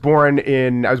 I was born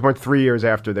 3 years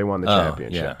after they won the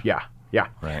championship. Yeah.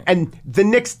 Right. And the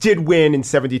Knicks did win in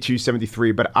 72,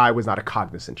 73, but I was not a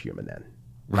cognizant human then.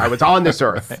 I was on this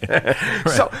earth.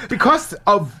 So because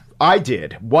of...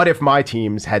 what if my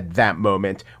teams had that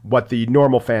moment, what the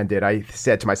normal fan did, I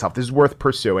said to myself, this is worth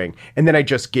pursuing. And then I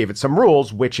just gave it some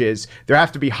rules, which is there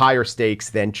have to be higher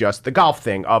stakes than just the golf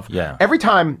thing of every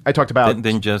time I talked about...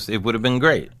 Then just, it would have been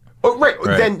great. Oh, right.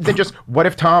 Then just, what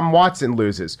if Tom Watson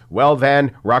loses? Well,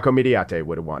 then Rocco Mediate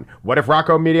would have won. What if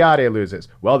Rocco Mediate loses?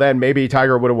 Well, then maybe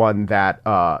Tiger would have won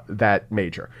that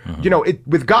major.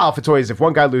 With golf, it's always if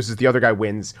one guy loses, the other guy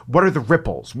wins. What are the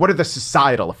ripples? What are the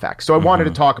societal effects? So I wanted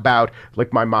to talk about,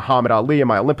 like my Muhammad Ali and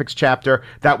my Olympics chapter,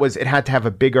 it had to have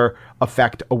a bigger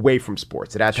effect away from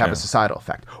sports. It had to have a societal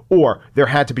effect. Or there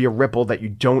had to be a ripple that you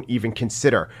don't even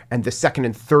consider, and the second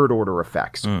and third order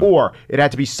effects. Or it had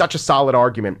to be such a solid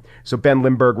argument. So Ben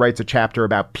Lindbergh writes a chapter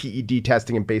about PED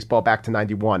testing in baseball back to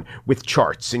 91 with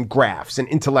charts and graphs and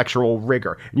intellectual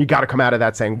rigor. And you got to come out of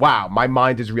that saying, wow, my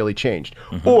mind has really changed.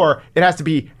 Or it has to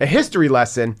be a history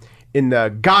lesson in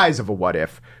the guise of a what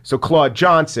if. So Claude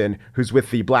Johnson, who's with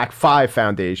the Black Five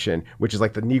Foundation, which is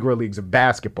like the Negro Leagues of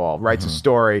basketball, writes a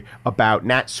story about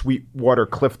Nat Sweetwater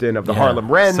Clifton of the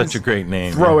Harlem Wrens. Such a great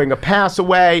name. Throwing a pass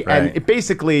away. Right. And it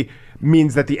basically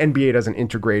means that the NBA doesn't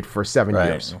integrate for 7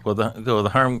 years. Well, the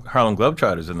Harlem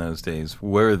Globetrotters in those days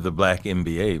were the black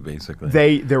NBA, basically.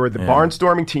 There were the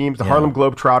barnstorming teams. The Harlem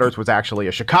Globetrotters was actually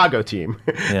a Chicago team.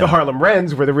 The Harlem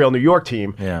Wrens were the real New York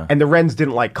team. Yeah. And the Wrens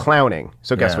didn't like clowning.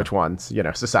 So guess which ones,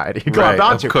 society Right, glommed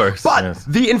onto. of course. But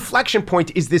the inflection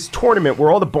point is this tournament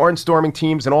where all the barnstorming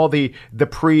teams and all the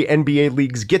pre-NBA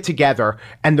leagues get together,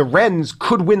 and the Wrens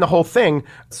could win the whole thing.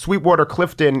 Sweetwater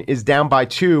Clifton is down by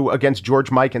 2 against George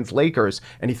Mikan's Lakers,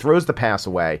 and he throws the pass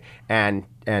away, and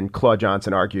Claude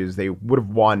Johnson argues they would have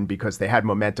won because they had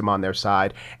momentum on their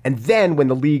side. And then when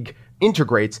the league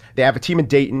integrates, they have a team in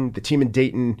Dayton. The team in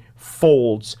Dayton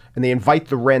folds, and they invite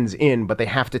the Wrens in, but they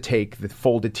have to take the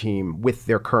folded team with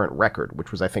their current record,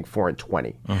 which was, I think,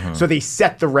 4-20. So they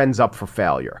set the Wrens up for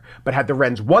failure. But had the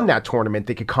Wrens won that tournament,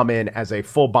 they could come in as a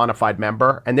full bona fide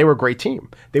member, and they were a great team.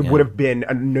 They would have been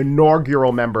an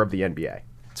inaugural member of the NBA.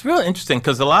 It's real interesting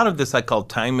because a lot of this I call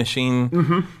time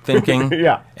machine thinking.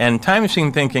 Yeah. And time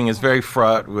machine thinking is very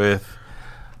fraught with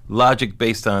logic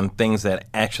based on things that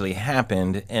actually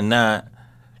happened and not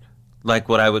like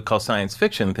what I would call science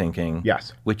fiction thinking.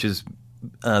 Yes. Which is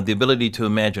the ability to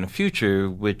imagine a future,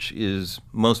 which is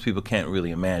most people can't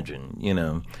really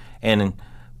imagine,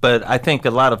 But I think a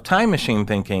lot of time machine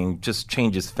thinking just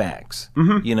changes facts,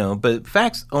 But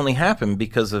facts only happen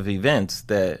because of events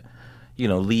that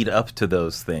lead up to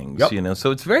those things, So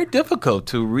it's very difficult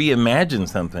to reimagine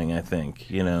something, I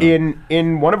think,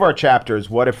 In one of our chapters,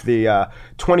 what if the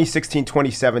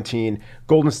 2016-2017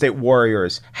 Golden State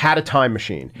Warriors had a time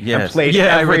machine and played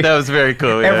I read that was very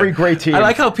cool. Every great team. I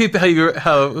like how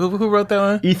who wrote that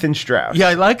one? Ethan Strauss. Yeah,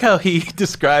 I like how he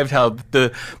described how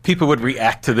the people would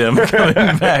react to them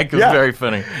coming back. It was very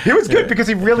funny. He was good because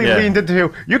he really leaned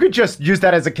into, you could just use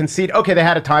that as a conceit. Okay, they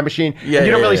had a time machine. And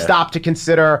you don't really stop to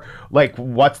consider, like,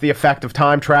 what's the effect of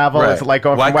time travel? Is it like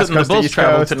going from West Coast to East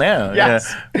travel Coast? To now?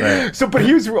 Yes. Yeah. Right. So, but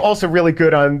he was also really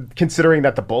good on considering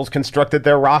that the Bulls constructed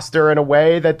their roster in a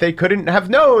way that they couldn't have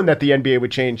known that the NBA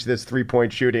would change this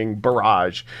three-point shooting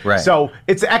barrage. Right. So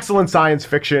it's excellent science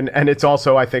fiction, and it's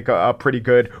also, I think, a pretty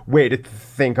good way to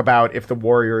think about if the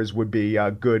Warriors would be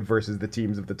good versus the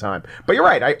teams of the time. But you're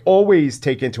right. I always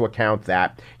take into account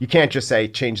that you can't just say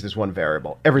change this one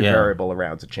variable. Every variable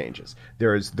around it changes.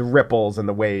 There's the ripples and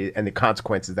the way and the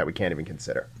consequences that we can't even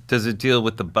consider. Does it deal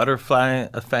with the butterfly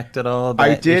effect at all?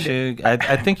 I did. Issue?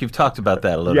 I think you've talked about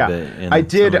that a little bit. I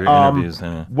did. Some of your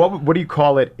interviews. What do you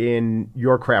call it in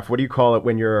your craft? What do you call it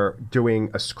when you're doing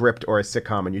a script or a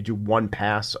sitcom and you do one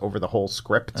pass over the whole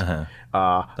script? Like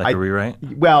a rewrite?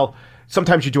 Well,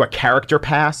 sometimes you do a character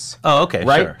pass. Oh, okay,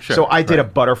 right? Sure. So I did a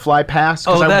butterfly pass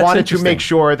because I wanted to make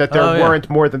sure that there weren't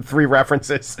more than 3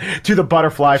 references to the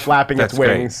butterfly flapping its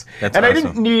wings. That's and awesome. I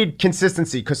didn't need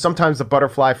consistency because sometimes the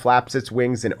butterfly flaps its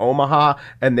wings in Omaha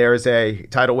and there's a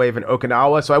tidal wave in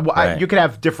Okinawa. So you could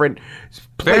have different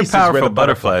places very powerful where the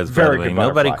butterflies, by very the way. good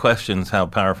Nobody butterfly. questions how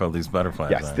powerful these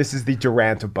butterflies are. Yes, this is the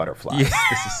Durant of butterflies.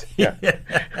 Yeah. This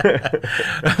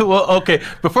is, Well, okay.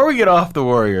 Before we get off the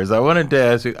Warriors, I wanted to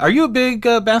ask you, are you a big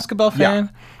basketball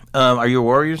fan? Are you a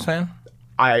Warriors fan?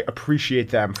 I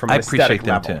appreciate them from an I aesthetic appreciate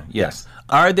them level. too. Yes.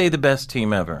 Are they the best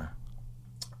team ever?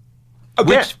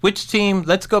 Again, Which team,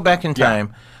 let's go back in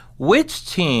time. Which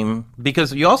team,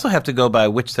 because you also have to go by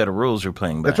which set of rules you're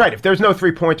playing by. That's right. If there's no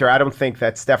three-pointer, I don't think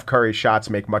that Steph Curry's shots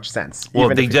make much sense. Well,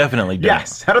 they definitely do.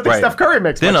 Yes. I don't think Steph Curry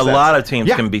makes then much sense. Then a lot of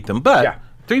teams can beat them. But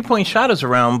three-point shot is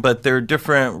around, but there are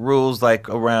different rules like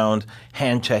around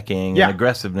hand checking and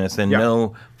aggressiveness and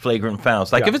no flagrant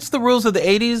fouls. Like if it's the rules of the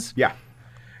 80s.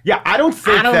 Yeah, I don't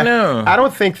know. I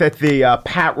don't think that the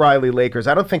Pat Riley Lakers,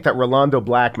 I don't think that Rolando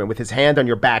Blackman with his hand on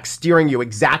your back steering you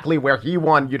exactly where he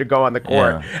wanted you to go on the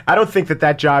court. I don't think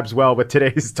that jibes well with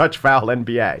today's touch foul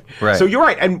NBA. Right. So you're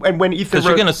right. And when Ethan Because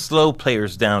you're going to slow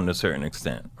players down to a certain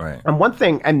extent. Right. And one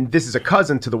thing, and this is a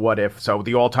cousin to the what if, so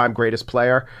the all-time greatest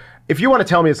player, if you want to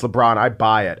tell me it's LeBron, I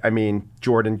buy it. I mean,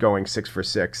 Jordan going 6 for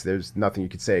 6, there's nothing you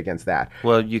could say against that.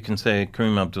 Well, you can say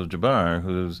Kareem Abdul-Jabbar,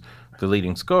 who's the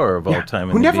leading scorer of all time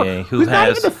in the NBA, who's not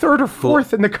even the third or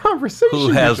fourth in the conversation. Who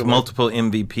has multiple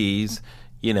MVPs,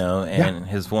 and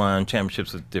has won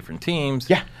championships with different teams.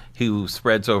 Who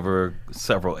spreads over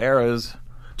several eras.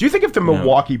 Do you think if the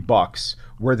Milwaukee Bucks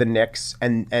were the Knicks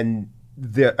and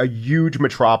a huge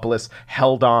metropolis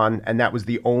held on, and that was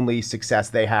the only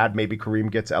success they had, maybe Kareem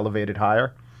gets elevated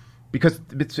higher? Because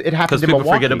it happened Because in people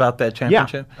Milwaukee. forget about that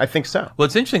championship? Yeah, I think so. Well,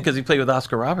 it's interesting because he played with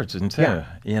Oscar Robertson, too,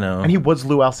 And he was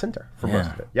Lou Alcindor for most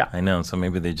of it. Yeah. I know. So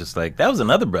maybe they just like, that was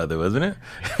another brother, wasn't it?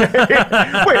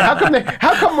 Wait, how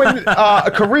come when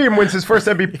Kareem wins his first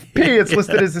MVP, it's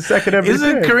listed as his second MVP?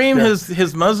 Isn't Kareem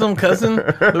his Muslim cousin?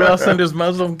 Lou Alcindor's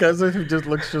Muslim cousin who just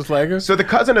looks just like her? So the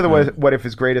cousin of the What If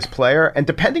his greatest player, and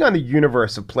depending on the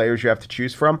universe of players you have to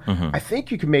choose from, I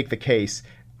think you can make the case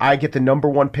I get the number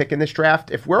one pick in this draft.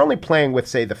 If we're only playing with,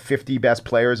 say, the 50 best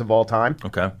players of all time,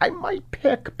 I might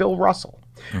pick Bill Russell.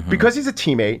 Because he's a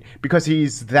teammate, because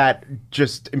he's that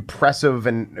just impressive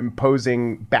and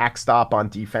imposing backstop on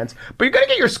defense. But you're going to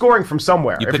get your scoring from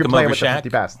somewhere if you're playing with the 50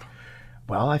 best.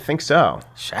 Well, I think so.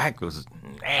 Shaq was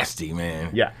nasty, man.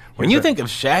 Yeah. When you think of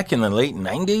Shaq in the late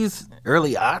 90s,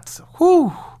 early aughts,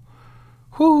 whew,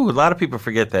 a lot of people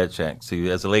forget that Shaq, see,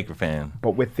 as a Laker fan.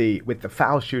 But with the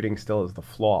foul shooting still is the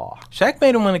flaw. Shaq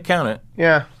made him when it counted.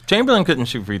 Yeah. Chamberlain couldn't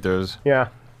shoot free throws. Yeah.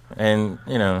 And,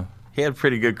 he had a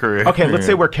pretty good career. Okay, let's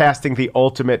say we're casting the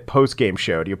ultimate post-game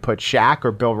show. Do you put Shaq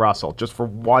or Bill Russell just for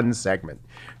one segment?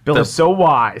 Bill is so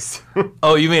wise.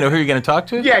 Oh, you mean who you're going to talk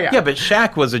to? Yeah. Yeah, but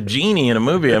Shaq was a genie in a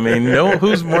movie. I mean,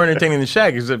 who's more entertaining than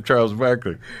Shaq except Charles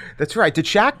Barkley? That's right. Did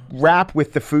Shaq rap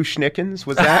with the Foo Schnickens?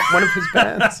 Was that one of his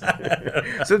bands?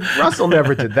 So Russell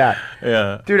never did that.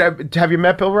 Yeah. Dude, have you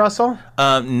met Bill Russell?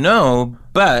 No,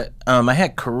 but I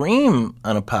had Kareem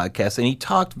on a podcast, and he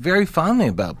talked very fondly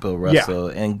about Bill Russell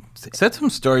and said some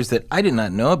stories that I did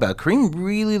not know about. Kareem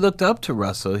really looked up to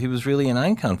Russell. He was really an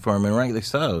icon for him, and rightly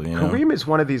so. Kareem is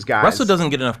one of these guys. Russell doesn't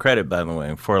get enough credit, by the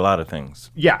way, for a lot of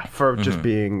things. Yeah, for just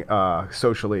being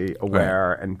socially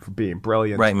aware and for being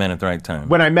brilliant. Right man at the right time.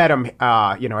 When I met him,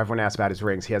 everyone asked about his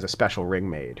rings. He has a special ring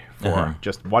made for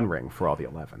just one ring for all the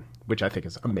 11, which I think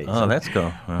is amazing. Oh, that's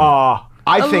cool.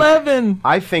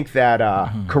 I think that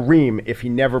Kareem, if he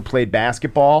never played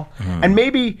basketball, and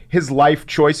maybe his life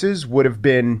choices would have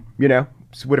been,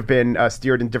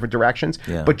 steered in different directions.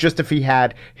 Yeah. But just if he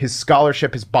had his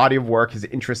scholarship, his body of work, his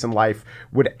interest in life,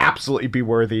 would absolutely be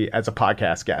worthy as a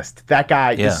podcast guest. That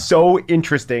guy is so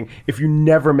interesting if you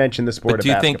never mention the sport of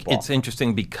basketball. Do you think it's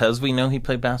interesting because we know he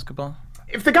played basketball?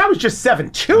 If the guy was just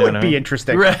 7'2", it'd be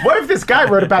interesting. Right. What if this guy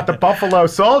wrote about the Buffalo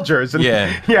Soldiers? And, he'd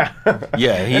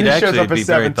actually be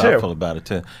very 7'2". thoughtful about it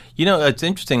too. It's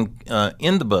interesting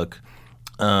in the book.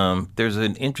 There's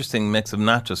an interesting mix of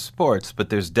not just sports, but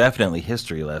there's definitely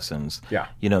history lessons. Yeah.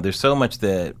 There's so much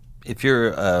that if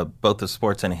you're both a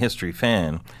sports and a history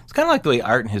fan, it's kind of like the way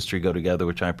art and history go together,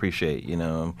 which I appreciate.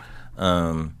 You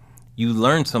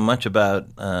learn so much about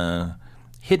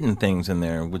hidden things in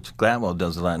there, which Gladwell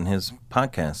does a lot in his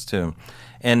podcast too.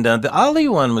 And the Ali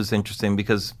one was interesting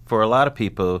because for a lot of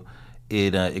people,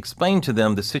 it explained to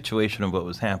them the situation of what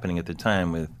was happening at the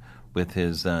time with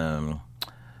his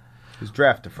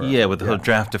draft deferment. Yeah, with the whole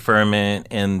draft deferment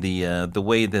and the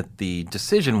way that the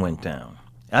decision went down.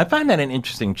 I find that an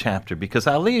interesting chapter because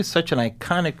Ali is such an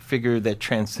iconic figure that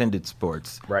transcended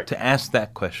sports. Right. To ask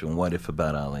that question, what if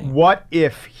about Ali? What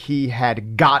if he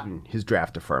had gotten his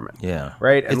draft deferment? Yeah.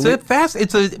 Right? And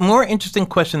it's a more interesting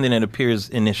question than it appears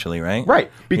initially, right?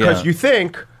 Right. Because you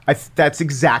think... that's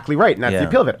exactly right, and that's the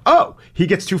appeal of it. Oh, he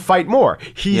gets to fight more.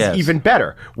 He's even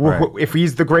better. Right. If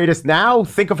he's the greatest now,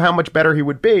 think of how much better he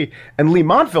would be. And Lee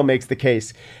Montville makes the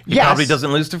case. He probably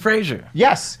doesn't lose to Frazier.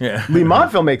 Yes. Yeah. Lee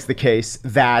Montville makes the case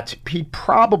that he'd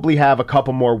probably have a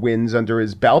couple more wins under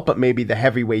his belt, but maybe the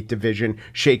heavyweight division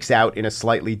shakes out in a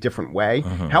slightly different way.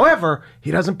 However,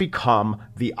 he doesn't become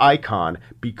the icon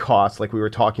because, like we were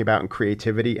talking about in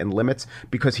creativity and limits,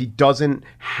 because he doesn't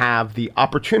have the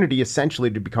opportunity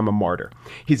essentially to become a martyr.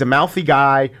 He's a mouthy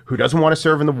guy who doesn't want to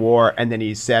serve in the war, and then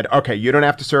he said, okay, you don't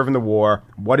have to serve in the war.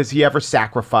 What has he ever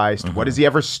sacrificed? What has he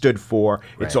ever stood for?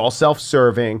 Right. It's all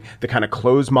self-serving. The kind of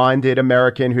closed-minded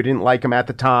American who didn't like him at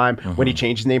the time when he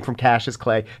changed his name from Cassius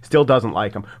Clay still doesn't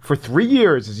like him. For 3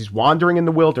 years, as he's wandering in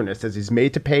the wilderness, as he's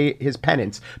made to pay his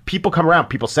penance, people come around.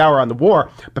 People sour on the war,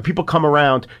 but people come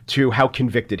around to how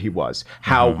convicted he was,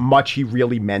 how much he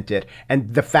really meant it,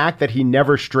 and the fact that he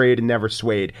never strayed and never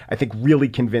swayed, I think really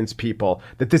convinced people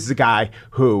that this is a guy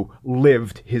who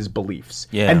lived his beliefs.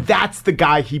 Yeah. And that's the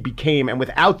guy he became. And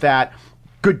without that,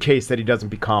 good case that he doesn't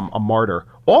become a martyr.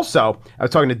 Also, I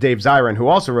was talking to Dave Zirin, who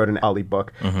also wrote an Ali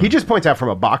book. He just points out from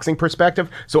a boxing perspective.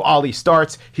 So Ali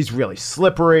starts, he's really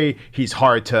slippery, he's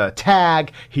hard to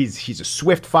tag, he's a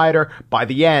swift fighter. By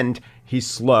the end, he's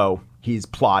slow. He's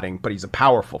plodding, but he's a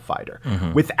powerful fighter.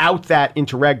 Without that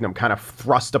interregnum kind of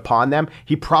thrust upon them,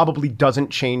 he probably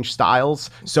doesn't change styles.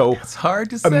 So it's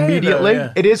hard to say. Immediately,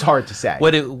 though, it is hard to say.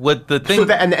 What the thing?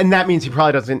 So and that means he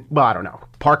probably doesn't. Well, I don't know.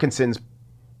 Parkinson's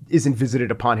isn't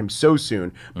visited upon him so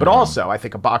soon. But also, I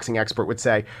think a boxing expert would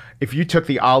say, if you took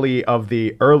the early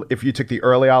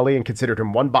Ali and considered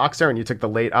him one boxer, and you took the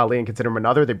late Ali and considered him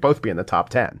another, they'd both be in the top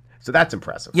 10. So that's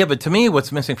impressive. Yeah, but to me,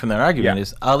 what's missing from that argument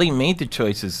is Ali made the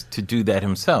choices to do that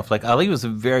himself. Like, Ali was a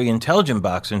very intelligent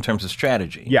boxer in terms of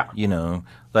strategy. Yeah. You know,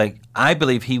 like, I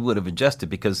believe he would have adjusted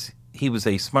because he was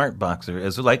a smart boxer.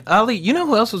 As like Ali, you know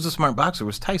who else was a smart boxer?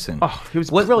 Was Tyson. Oh, he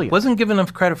was brilliant. Wasn't given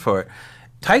enough credit for it.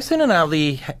 Tyson and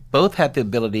Ali both had the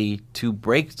ability to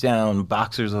break down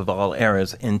boxers of all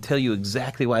eras and tell you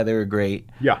exactly why they were great.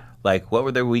 Yeah. Like, what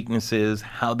were their weaknesses,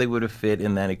 how they would have fit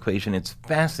in that equation. It's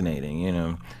fascinating, you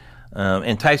know.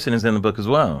 And Tyson is in the book as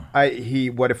well.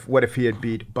 What if he had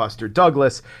beat Buster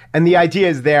Douglas? And the idea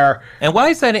is there. And why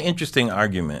is that an interesting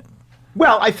argument?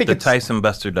 Well, I think the Tyson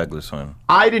Buster Douglas one.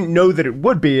 I didn't know that it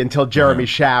would be until Jeremy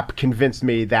Schaap convinced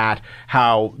me that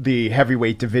how the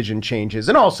heavyweight division changes,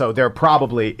 and also it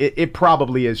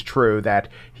probably is true that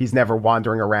he's never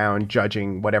wandering around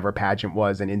judging whatever pageant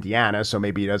was in Indiana, so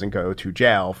maybe he doesn't go to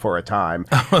jail for a time.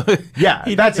 Yeah,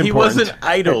 that's important. He wasn't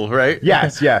idle, right?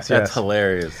 Yes. That's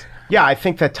hilarious. Yeah, I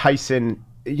think that Tyson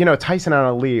and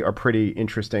Ali are pretty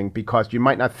interesting because you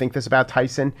might not think this about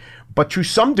Tyson, but to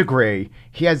some degree,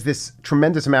 he has this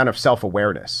tremendous amount of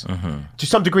self-awareness. To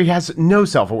some degree, he has no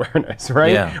self-awareness,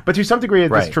 right? Yeah. But to some degree, he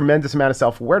has this tremendous amount of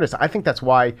self-awareness. I think that's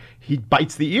why he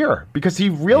bites the ear, because he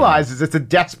realizes it's a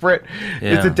desperate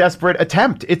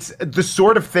attempt. It's the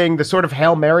sort of thing, the sort of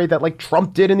Hail Mary that like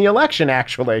Trump did in the election,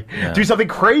 actually. Yeah. Do something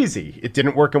crazy. It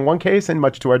didn't work in one case, and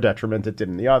much to our detriment, it did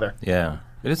in the other. Yeah.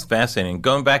 It is fascinating.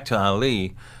 Going back to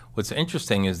Ali, what's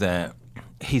interesting is that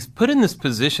he's put in this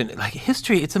position, like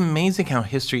history, it's amazing how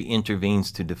history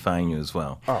intervenes to define you as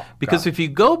well. Oh, because if you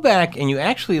go back and you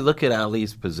actually look at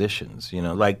Ali's positions, you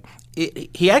know, like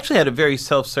he actually had a very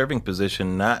self-serving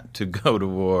position not to go to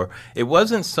war. It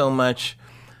wasn't so much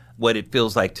what it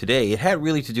feels like today. It had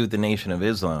really to do with the Nation of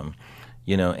Islam,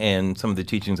 you know, and some of the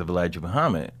teachings of Elijah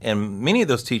Muhammad. And many of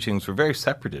those teachings were very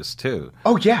separatist, too.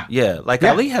 Oh, yeah. Yeah, like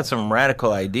Ali had some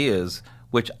radical ideas,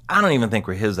 which I don't even think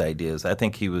were his ideas. I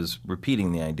think he was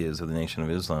repeating the ideas of the Nation of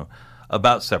Islam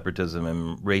about separatism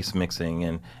and race mixing.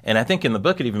 And I think in the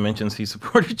book it even mentions he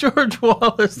supported George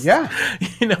Wallace. Yeah.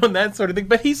 You know, and that sort of thing.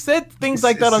 But he said things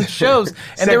like that on shows,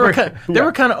 and they were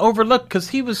kind of overlooked because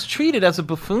he was treated as a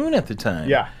buffoon at the time.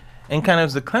 Yeah. And kind of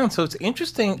as a clown. So it's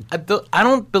interesting. I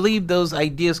don't believe those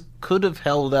ideas could have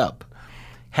held up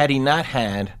had he not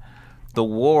had the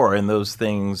war and those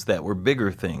things that were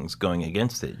bigger things going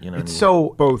against it. You know, it's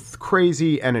so both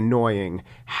crazy and annoying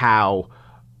how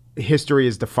history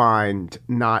is defined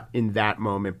not in that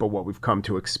moment, but what we've come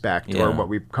to expect or what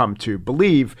we've come to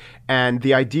believe. And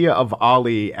the idea of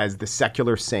Ali as the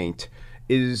secular saint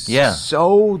is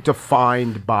so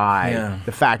defined by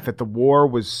the fact that the war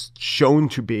was shown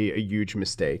to be a huge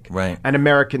mistake. Right. And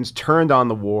Americans turned on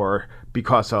the war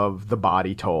because of the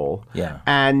body toll. Yeah.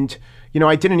 And, you know,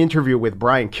 I did an interview with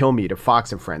Brian Kilmeade of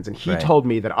Fox and Friends, and he told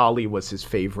me that Ali was his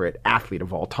favorite athlete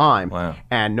of all time. Wow.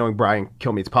 And knowing Brian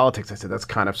Kilmeade's politics, I said, that's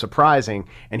kind of surprising.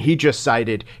 And he just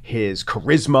cited his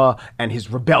charisma and his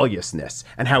rebelliousness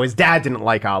and how his dad didn't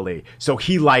like Ali. So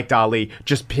he liked Ali,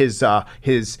 just his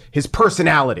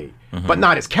personality. But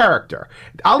not his character.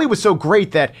 Ali was so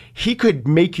great that he could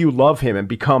make you love him and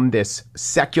become this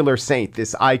secular saint,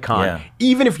 this icon,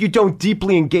 even if you don't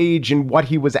deeply engage in what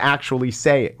he was actually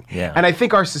saying. Yeah. And I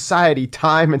think our society,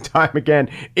 time and time again,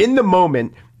 in the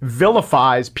moment,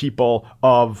 vilifies people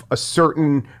of a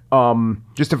certain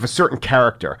just of a certain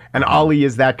character, and Ali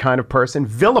is that kind of person,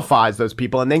 vilifies those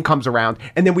people, and then comes around,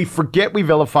 and then we forget we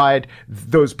vilified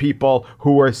those people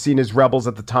who were seen as rebels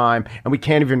at the time, and we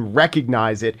can't even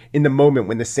recognize it in the moment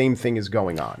when the same thing is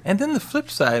going on. And then the flip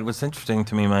side, what's interesting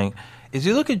to me, Mike, is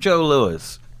you look at Joe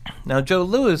Louis. Now, Joe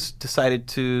Louis decided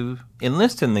to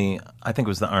enlist in I think it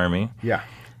was the Army. Yeah.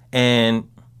 And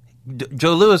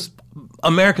Joe Louis,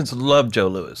 Americans loved Joe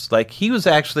Louis. Like, he was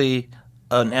actually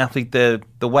an athlete that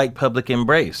the white public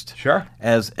embraced. Sure.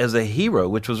 As a hero,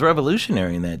 which was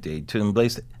revolutionary in that day,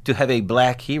 to have a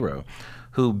black hero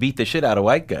who beat the shit out of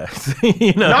white guys.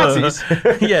 You know? Nazis.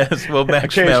 Yes, well,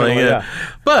 Max Schmeling, yeah.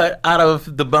 But out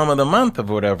of the bum of the month of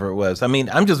whatever it was. I mean,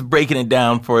 I'm just breaking it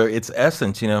down for its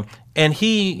essence, you know. And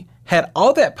he had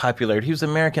all that popularity. He was an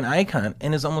American icon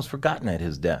and is almost forgotten at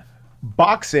his death.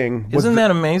 boxing Isn't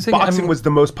that amazing? Boxing was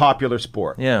the most popular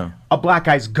sport. Yeah. A black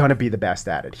guy's gonna be the best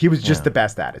at it. He was just the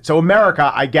best at it. So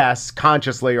America, I guess,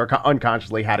 consciously or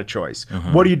unconsciously had a choice.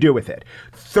 What do you do with it?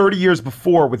 30 years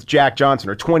before with Jack Johnson,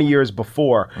 or 20 years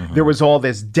before, there was all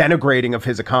this denigrating of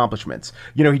his accomplishments.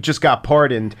 You know, he just got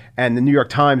pardoned, and the New York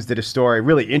Times did a story,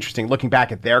 really interesting, looking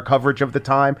back at their coverage of the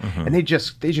time, and they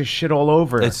just shit all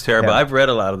over. It's terrible. him. I've read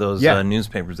a lot of those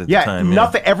newspapers at the time.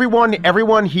 Nothing.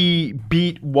 Everyone he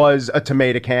beat was a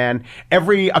tomato can.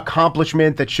 Every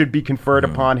accomplishment that should be conferred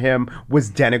upon him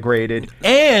was denigrated.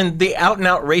 And the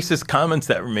out-and-out racist comments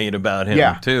that were made about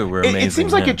him, too, were amazing. It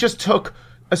seems like it just took,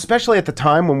 especially at the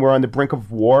time when we're on the brink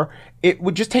of war, it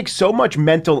would just take so much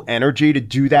mental energy to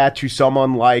do that to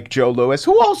someone like Joe Louis,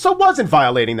 who also wasn't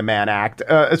violating the Mann Act,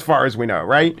 as far as we know,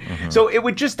 right? So it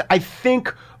would just, I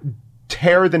think,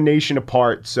 tear the nation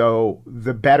apart. So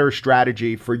the better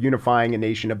strategy for unifying a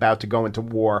nation about to go into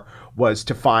war was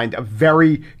to find a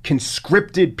very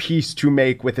conscripted peace to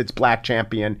make with its black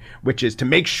champion, which is to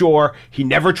make sure he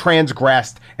never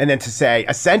transgressed, and then to say,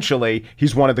 essentially,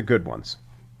 he's one of the good ones.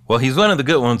 Well, he's one of the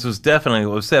good ones, was definitely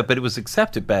what was said, but it was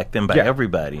accepted back then by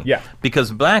everybody. Yeah. Because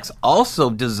blacks also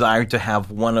desired to have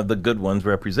one of the good ones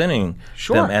representing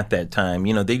them at that time.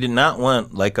 You know, they did not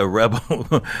want like a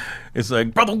rebel. It's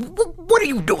like, brother, what are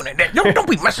you doing in there? Don't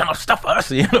be messing up stuff for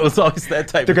us. You know, it's always that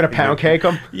type They're going to pound cake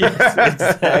him? Yes,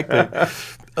 exactly.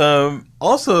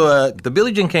 Also, the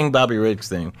Billie Jean King, Bobby Riggs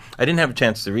thing, I didn't have a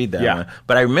chance to read that one,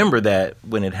 but I remember that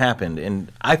when it happened,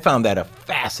 and I found that a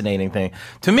fascinating thing.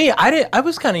 To me, I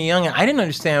was kind of young, and I didn't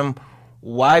understand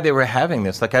why they were having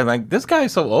this. Like, I'm like, this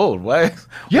guy's so old. Why?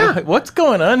 What's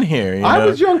going on here? You know? I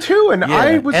was young too, and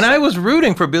I was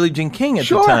rooting for Billie Jean King at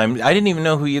the time. I didn't even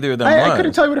know who either of them was. I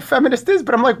couldn't tell you what a feminist is,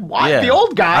 but I'm like, why the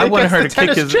old guy gets the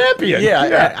tennis champion?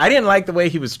 I didn't like the way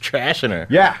he was trashing her.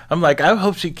 Yeah, I'm like, I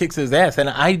hope she kicks his ass, and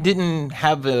I didn't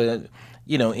have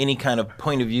any kind of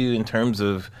point of view in terms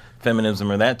of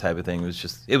feminism or that type of thing.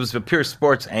 It was a pure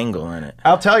sports angle on it.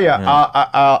 I'll tell you,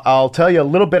 I'll tell you a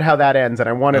little bit how that ends, and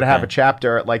I wanted to have a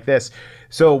chapter like this.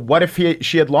 So what if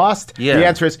she had lost? Yeah. The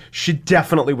answer is she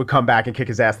definitely would come back and kick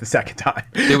his ass the second time.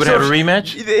 They would have a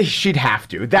rematch? She'd have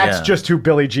to. That's just who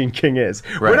Billie Jean King is.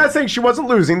 Right. We're not saying she wasn't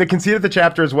losing. The conceit of the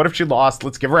chapter is what if she lost?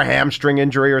 Let's give her a hamstring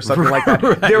injury or something like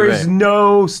that. There is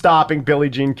no stopping Billie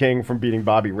Jean King from beating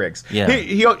Bobby Riggs.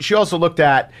 Yeah. She also looked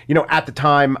at, at the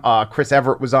time, Chris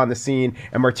Everett was on the scene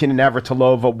and Martina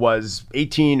Navratilova was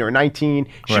 18 or 19.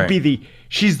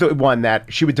 She's the one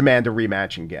that she would demand a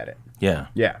rematch and get it. Yeah.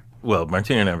 Yeah. Well,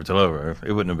 Martina Navratilova,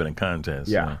 it wouldn't have been a contest.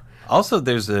 Yeah. So. Also,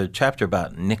 there's a chapter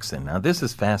about Nixon. Now, this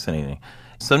is fascinating.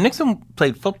 So Nixon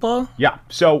played football? Yeah.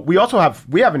 So we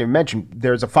haven't even mentioned,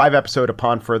 there's a 5-episode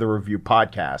Upon Further Review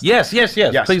podcast. Yes.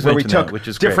 Please where mention we took that, which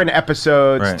is different great.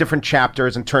 Episodes, different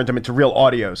chapters, and turned them into real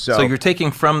audio. So you're taking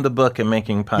from the book and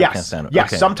making podcasts out of it?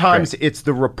 Yes. Sometimes it's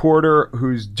the reporter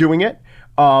who's doing it.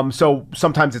 So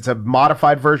sometimes it's a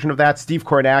modified version of that. Steve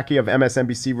Kornacki of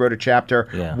MSNBC wrote a chapter,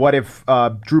 What if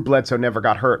Drew Bledsoe never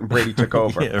got hurt and Brady took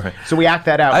over? So we act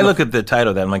that out. I look at the title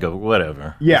of that and I go,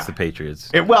 whatever. Yeah. It's the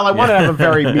Patriots. I want to have a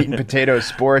very meat and potatoes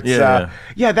sports.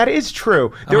 That is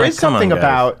true. There is something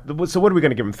about, so what are we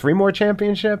going to give him, 3 more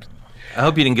championships? I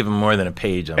hope you didn't give him more than a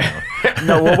page on that.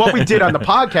 No, well, what we did on the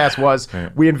podcast was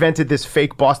we invented this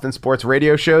fake Boston sports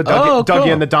radio show,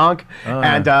 Dougie and the Donk.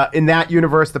 And in that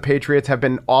universe, the Patriots have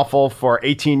been awful for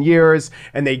 18 years.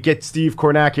 And they get Steve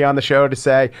Kornacki on the show to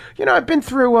say, I've been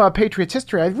through Patriots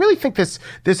history. I really think this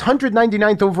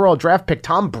 199th overall draft pick,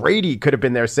 Tom Brady, could have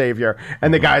been their savior.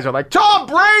 And the guys are like, Tom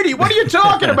Brady, what are you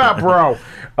talking about, bro?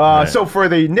 So for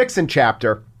the Nixon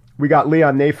chapter, we got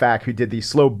Leon Neyfakh, who did the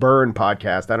Slow Burn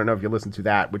podcast. I don't know if you listened to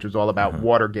that, which was all about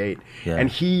Watergate. Yeah. And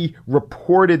he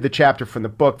reported the chapter from the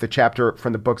book. The chapter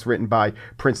from the book's written by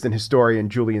Princeton historian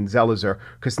Julian Zelizer,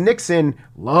 because Nixon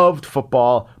loved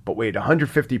football, but weighed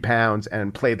 150 pounds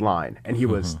and played line. And he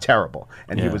was terrible.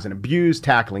 And he was an abused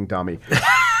tackling dummy.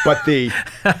 But the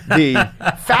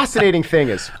fascinating thing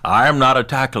is, I am not a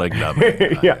tackling dummy.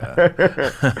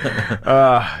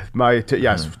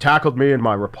 Tackled me in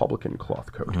my Republican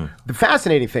cloth coat. The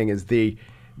fascinating thing is the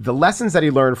lessons that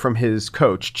he learned from his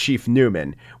coach, Chief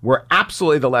Newman, were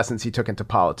absolutely the lessons he took into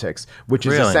politics, which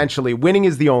is essentially winning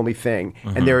is the only thing,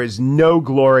 and there is no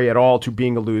glory at all to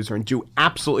being a loser, and do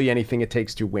absolutely anything it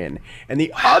takes to win. And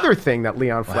the other thing that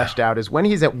Leon fleshed out is when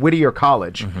he's at Whittier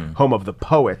College, home of the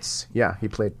Poets. Yeah, he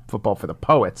played football for the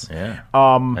Poets. Yeah,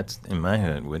 that's in my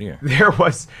head, Whittier. There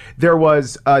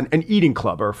was an eating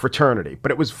club or fraternity,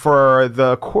 but it was for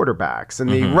the quarterbacks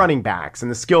and the running backs and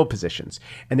the skill positions,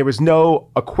 and there was no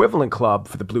equipment equivalent club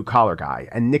for the blue-collar guy,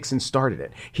 and Nixon started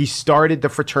it. He started the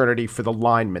fraternity for the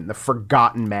lineman, the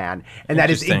forgotten man, and that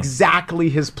is exactly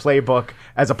his playbook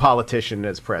as a politician and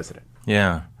as president.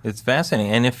 Yeah, it's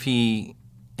fascinating.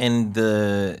 And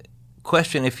the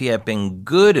question if he had been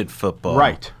good at football.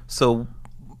 Right. So,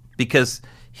 because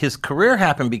his career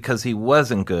happened because he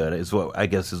wasn't good, is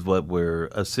what we're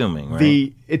assuming,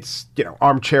 right? It's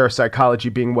armchair psychology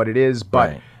being what it is, but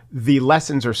right. The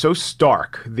lessons are so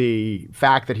stark. The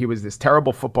fact that he was this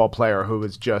terrible football player who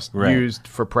was just used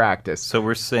for practice. So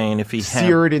we're saying if he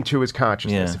seared into his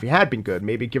consciousness. Yeah. If he had been good,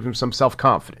 maybe give him some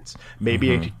self-confidence.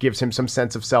 Maybe it gives him some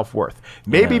sense of self-worth.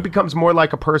 Maybe he becomes more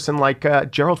like a person like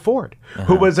Gerald Ford,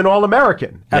 who was an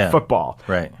All-American at football.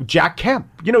 Right. Jack Kemp.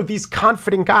 These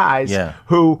confident guys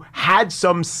who had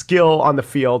some skill on the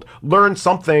field, learned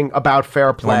something about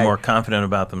fair play. Were more confident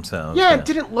about themselves. Yeah,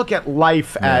 didn't look at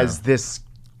life as this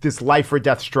life or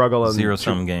death struggle. And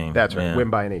zero-sum game. That's right.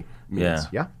 Win by any means.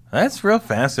 Yeah. That's real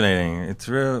fascinating. It's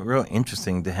real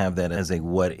interesting to have that as a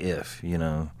what if,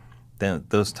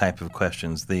 those type of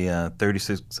questions. The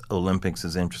 36 Olympics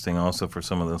is interesting also for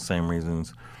some of those same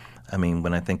reasons. I mean,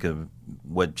 when I think of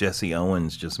what Jesse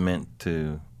Owens just meant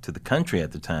to the country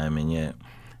at the time, and yet,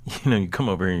 you come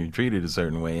over here and you're treated a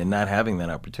certain way and not having that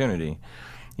opportunity.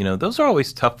 Those are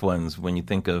always tough ones when you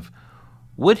think of,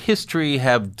 would history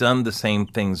have done the same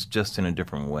things just in a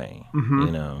different way?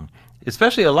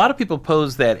 Especially a lot of people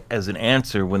pose that as an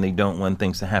answer when they don't want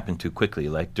things to happen too quickly,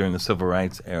 like during the Civil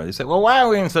Rights era. They say, well, why are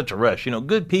we in such a rush?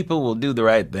 Good people will do the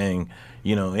right thing,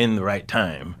 in the right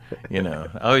time. I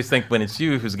always think when it's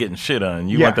you who's getting shit on,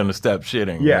 you want them to stop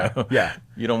shitting. Yeah.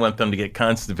 You don't want them to get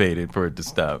constipated for it to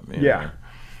stop. Yeah.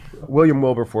 William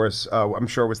Wilberforce, I'm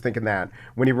sure, was thinking that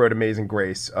when he wrote Amazing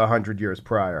Grace 100 years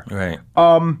prior. Right.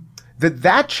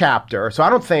 That chapter, so I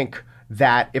don't think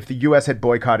that if the U.S. had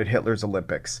boycotted Hitler's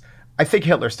Olympics, I think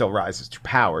Hitler still rises to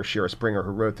power. Shira Springer, who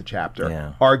wrote the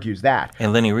chapter, argues that.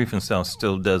 And Leni Riefenstahl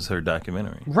still does her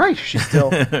documentary. Right. She's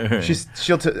still,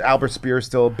 Albert Speer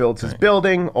still builds his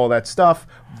building, all that stuff.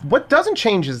 What doesn't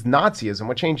change is Nazism.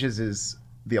 What changes is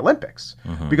the Olympics.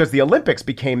 Because the Olympics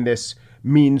became this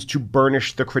means to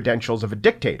burnish the credentials of a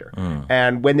dictator.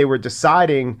 And when they were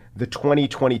deciding the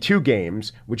 2022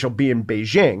 games, which will be in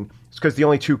Beijing, it's because the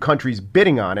only two countries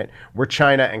bidding on it were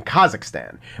China and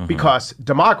Kazakhstan. Because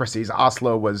democracies,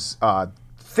 Oslo was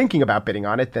thinking about bidding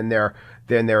on it, then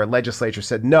their legislature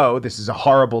said, no, this is a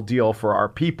horrible deal for our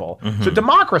people. So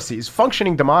democracies,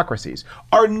 functioning democracies,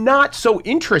 are not so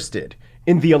interested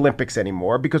in the Olympics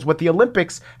anymore, because what the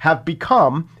Olympics have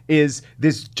become is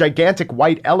this gigantic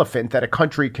white elephant that a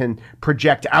country can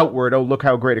project outward, oh, look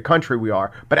how great a country we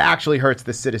are, but actually hurts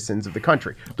the citizens of the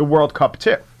country. The World Cup,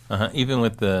 too. Even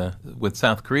with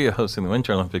South Korea hosting the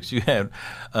Winter Olympics, you had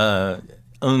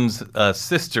Eun's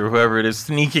sister, whoever it is,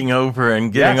 sneaking over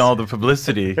and getting all the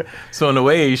publicity. So in a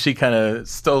way, she kind of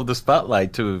stole the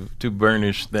spotlight to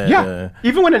burnish that. Yeah.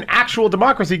 Even when an actual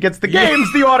democracy gets the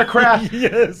games, the autocrat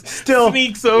still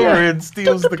sneaks over and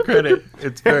steals the credit.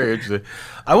 It's very interesting.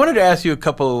 I wanted to ask you a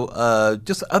couple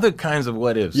just other kinds of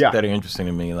what ifs that are interesting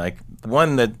to me. Like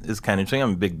one that is kind of interesting.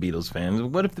 I'm a big Beatles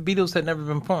fan. What if the Beatles had never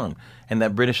been formed and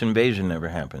that British invasion never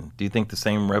happened? Do you think the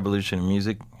same revolution in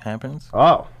music happens?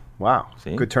 Oh. Wow.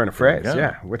 See? Good turn of phrase.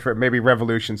 Yeah. Which maybe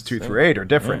revolutions 2 through 8 are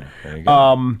different. Yeah, there you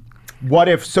go. What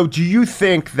if, so do you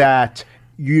think that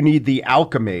you need the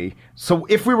alchemy? So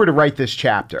if we were to write this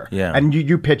chapter, and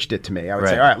you pitched it to me, I would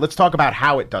say, all right, let's talk about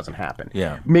how it doesn't happen.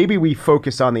 Yeah. Maybe we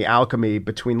focus on the alchemy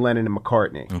between Lennon and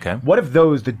McCartney. Okay. What if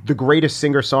those, the greatest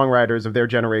singer-songwriters of their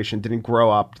generation, didn't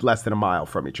grow up less than a mile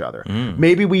from each other?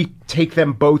 Maybe we take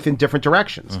them both in different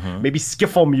directions. Maybe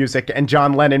skiffle music and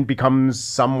John Lennon becomes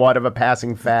somewhat of a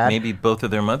passing fad. Maybe both of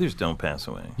their mothers don't pass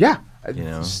away. Yeah.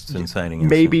 It's inciting.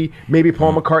 Maybe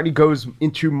Paul McCartney goes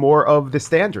into more of the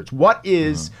standards. What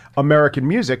is American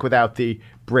music without the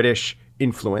British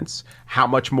influence? How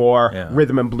much more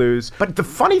rhythm and blues? But the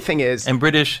funny thing is, and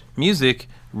British music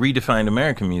redefined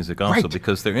American music also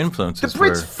because their influences the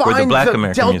Brits were the Black the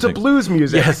American Delta music. Blues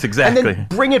music. Yes, exactly. And then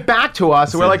bring it back to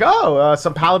us, and we're like,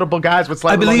 some palatable guys with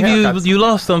slightly I long believe haircuts. you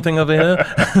lost something over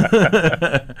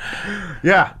here.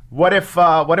 Yeah. What if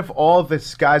all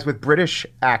these guys with British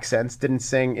accents didn't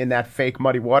sing in that fake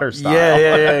Muddy Waters style?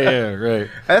 Yeah, right.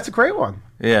 That's a great one.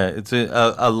 Yeah, it's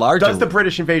a larger... Does the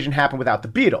British invasion happen without the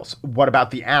Beatles? What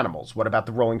about the Animals? What about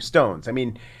the Rolling Stones? I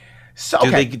mean... So,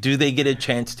 do they get a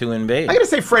chance to invade? I'm going to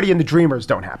say Freddie and the Dreamers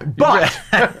don't happen, but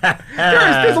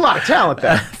there's a lot of talent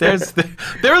there.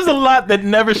 There's a lot that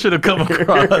never should have come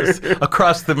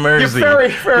across the Mersey. You're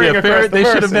ferrying across the they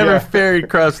Mersey, should have never ferried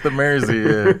across the Mersey.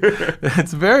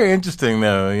 It's very interesting,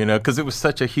 though, because it was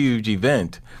such a huge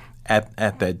event.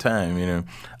 at that time, you know.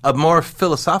 A more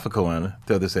philosophical one,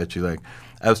 throw this at you, like,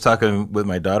 I was talking with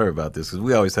my daughter about this, because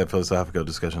we always have philosophical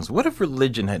discussions. What if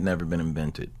religion had never been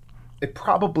invented? It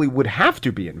probably would have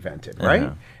to be invented,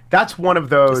 right? That's one of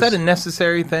those. Is that a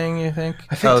necessary thing, you think?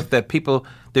 I think that people,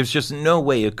 there's just no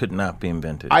way it could not be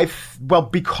invented. Well,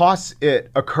 because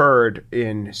it occurred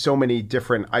in so many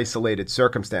different isolated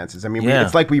circumstances. I mean,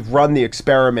 it's like we've run the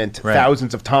experiment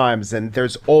thousands of times, and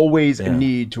there's always a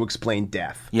need to explain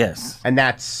death. Yes. And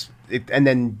that's it. And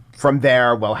then from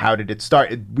there, well, how did it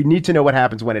start? We need to know what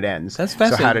happens when it ends. That's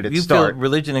fascinating. So how did it you start? Feel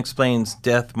religion explains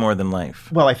death more than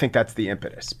life. Well, I think that's the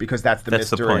impetus, because that's the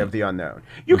mystery point. of the unknown.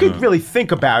 You could really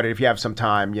think about it if you have some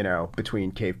time, you know,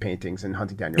 between cave paintings and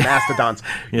hunting down your mastodons.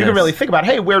 You can really think about,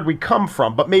 hey, where'd we come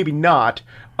from? But maybe not.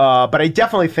 But I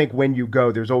definitely think when you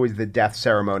go, there's always the death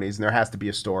ceremonies, and there has to be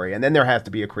a story, and then there has to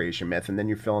be a creation myth, and then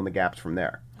you fill in the gaps from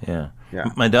there. Yeah.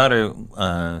 My daughter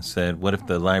said, what if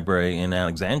the library in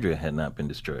Alexandria had not been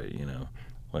destroyed, you know?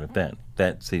 What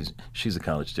if she's a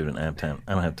college student. I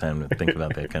don't have time to think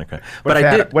about that kind of crap. But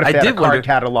I did wonder a card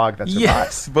catalog that survived.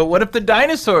 Yes, but what if the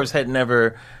dinosaurs had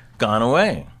never gone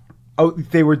away? Oh,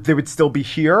 they would still be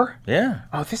here? Yeah.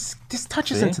 Oh, this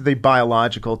touches into the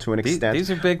biological to an extent. These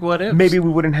are big what ifs. Maybe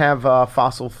we wouldn't have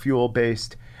fossil fuel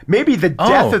based. Maybe the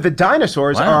death of the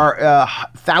dinosaurs are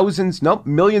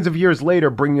millions of years later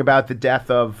bringing about the death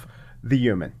of the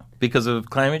human. Because of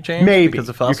climate change? Maybe. Because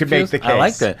of fossil you could fuels? make the case. I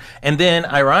like that. And then,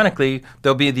 ironically,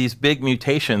 there'll be these big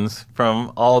mutations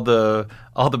from all the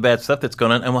bad stuff that's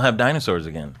going on, and we'll have dinosaurs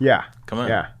again. Yeah. Come on.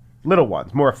 Yeah. Little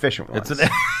ones, more efficient ones.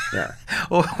 Yeah.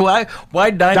 Well, why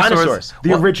dinosaurs? Dinosaurs,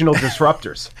 the original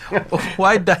disruptors.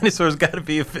 Why dinosaurs got to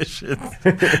be efficient?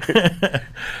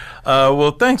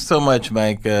 Well, thanks so much,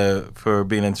 Mike, for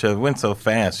being in the show. It went so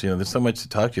fast. You know, there's so much to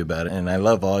talk to you about, and I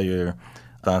love all your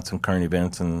thoughts on current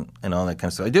events and all that kind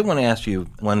of stuff. I did want to ask you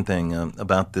one thing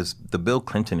about the Bill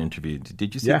Clinton interview.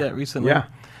 Did you see that recently? Yeah.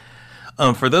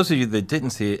 For those of you that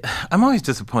didn't see it, I'm always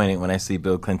disappointed when I see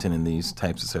Bill Clinton in these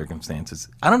types of circumstances.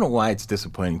 I don't know why it's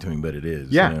disappointing to me, but it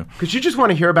is. Yeah, because you just want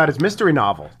to hear about his mystery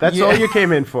novel. That's all you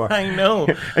came in for. I know.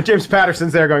 And James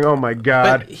Patterson's there going, oh, my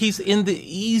God. But he's in the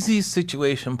easiest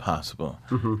situation possible.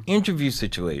 Interview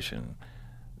situation.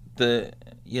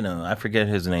 I forget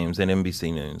his name's at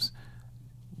NBC News.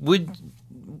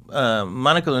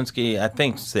 Monica Lewinsky, I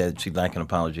think, said she'd like an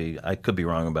apology. I could be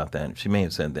wrong about that. She may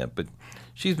have said that, but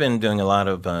she's been doing a lot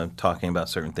of talking about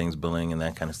certain things, bullying and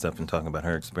that kind of stuff, and talking about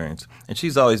her experience. And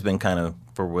she's always been kind of,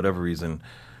 for whatever reason,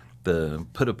 the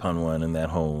put upon one in that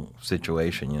whole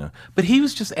situation, you know. But he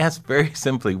was just asked very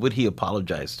simply, would he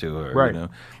apologize to her? Right. You know?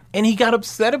 And he got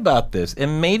upset about this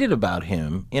and made it about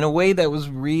him in a way that was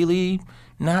really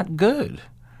not good.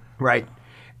 Right.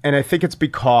 And I think it's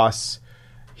because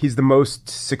he's the most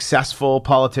successful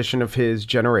politician of his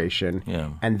generation.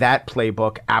 Yeah. And that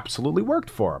playbook absolutely worked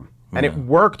for him. And it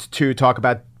worked to talk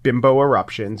about bimbo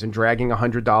eruptions and dragging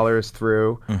 $100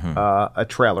 through a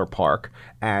trailer park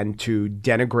and to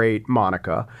denigrate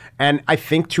Monica. And I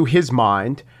think to his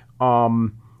mind,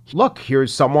 look,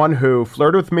 here's someone who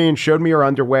flirted with me and showed me her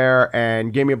underwear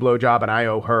and gave me a blowjob, and I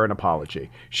owe her an apology.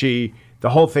 The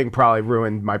whole thing probably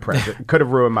ruined my could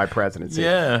have ruined my presidency.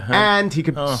 Yeah. And he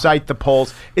could cite the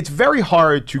polls. It's very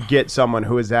hard to get someone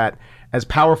who is as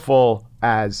powerful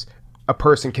as a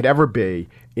person could ever be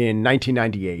in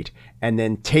 1998 and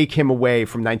then take him away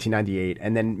from 1998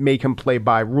 and then make him play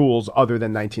by rules other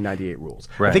than 1998 rules.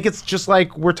 Right. I think it's just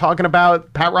like we're talking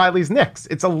about Pat Riley's Knicks.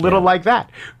 It's a little like that.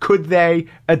 Could they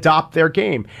adopt their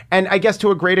game? And I guess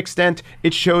to a great extent,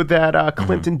 it showed that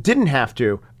Clinton didn't have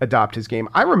to adopt his game.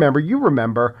 I remember,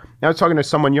 I was talking to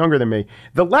someone younger than me,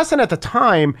 the lesson at the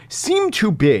time seemed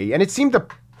to be, and it seemed the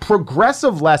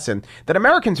progressive lesson, that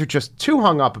Americans are just too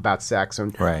hung up about sex,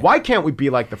 and why can't we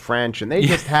be like the French? And they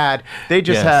just had,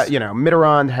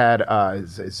 Mitterrand had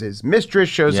his mistress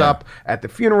shows up at the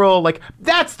funeral. Like,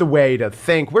 that's the way to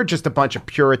think. We're just a bunch of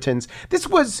Puritans. This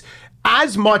was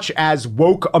as much as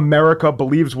woke America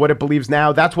believes what it believes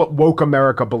now. That's what woke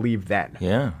America believed then.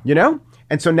 Yeah. You know?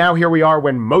 And so now here we are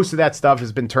when most of that stuff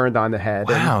has been turned on the head.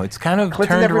 Wow, it's kind of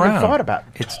Clinton turned never around. even thought about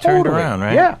it. It's turned around,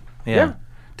 right? Yeah.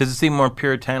 Does it seem more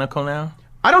puritanical now?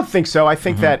 I don't think so. I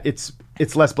think that it's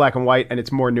less black and white and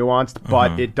it's more nuanced,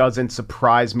 but it doesn't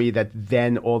surprise me that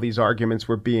then all these arguments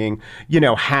were being,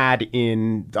 had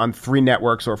on 3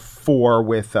 networks or 4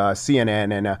 with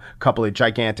CNN and a couple of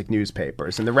gigantic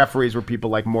newspapers. And the referees were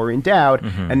people like Maureen Dowd.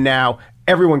 And now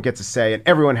everyone gets a say and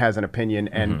everyone has an opinion.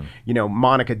 And,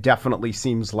 Monica definitely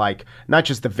seems like not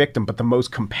just the victim, but the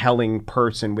most compelling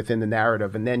person within the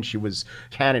narrative. And then she was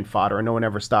cannon fodder and no one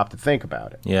ever stopped to think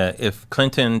about it. Yeah, if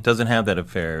Clinton doesn't have that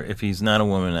affair, if he's not a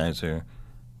womanizer,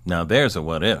 Now there's a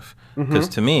what if. Because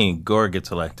to me, Gore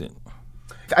gets elected.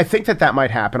 I think that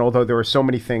might happen, although there are so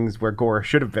many things where Gore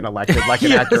should have been elected, like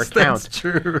an accurate count. That's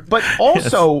true. But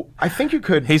also, I think you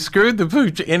could... He screwed the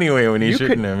pooch anyway when he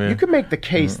shouldn't have. You could make the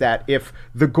case that if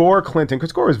the Gore-Clinton,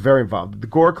 because Gore was very involved, the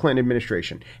Gore-Clinton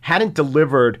administration hadn't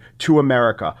delivered to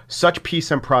America such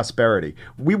peace and prosperity,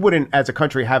 we wouldn't, as a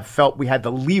country, have felt we had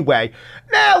the leeway.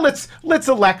 Let's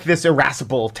elect this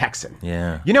irascible Texan.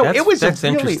 Yeah. You know, that's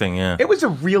interesting, yeah. It was a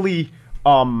really...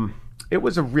 It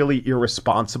was a really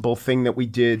irresponsible thing that we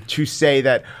did to say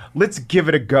that let's give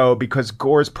it a go because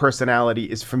Gore's personality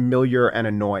is familiar and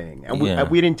annoying. And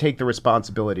we didn't take the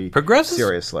responsibility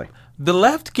seriously. The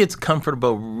left gets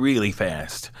comfortable really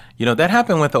fast. You know, that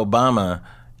happened with Obama,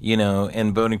 you know,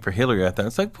 and voting for Hillary. I thought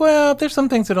it's like, well, there's some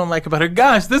things I don't like about her.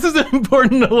 Gosh, this is an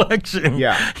important election.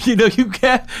 Yeah. You know,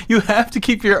 you have to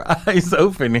keep your eyes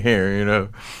open here, you know.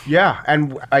 Yeah.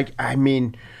 And I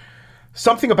mean...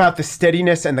 Something about the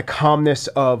steadiness and the calmness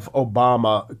of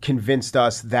Obama convinced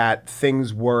us that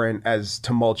things weren't as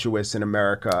tumultuous in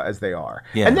America as they are.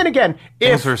 Yeah. And then again,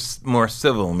 things were more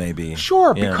civil, maybe.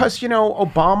 Sure, because, you know,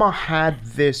 Obama had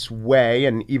this way,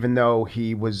 and even though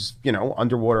he was, you know,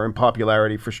 underwater in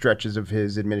popularity for stretches of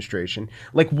his administration,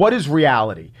 like, what is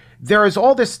reality? There is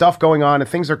all this stuff going on and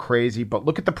things are crazy, but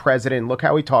look at the president. Look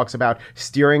how he talks about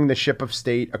steering the ship of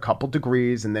state a couple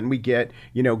degrees, and then we get,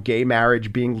 you know, gay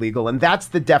marriage being legal. And that's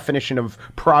the definition of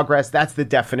progress. That's the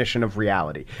definition of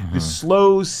reality. The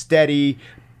slow, steady,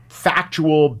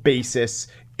 factual basis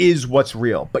is what's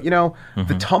real. But, you know,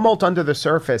 the tumult under the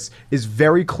surface is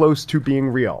very close to being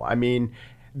real. I mean,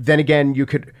 then again, you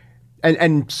could...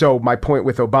 And so my point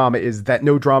with Obama is that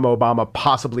No Drama Obama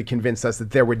possibly convinced us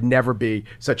that there would never be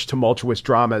such tumultuous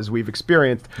drama as we've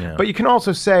experienced. Yeah. But you can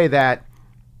also say that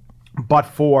but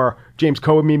for James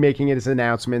Comey making his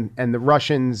announcement and the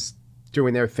Russians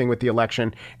doing their thing with the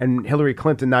election and Hillary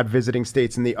Clinton not visiting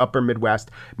states in the upper Midwest,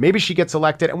 maybe she gets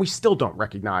elected and we still don't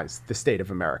recognize the state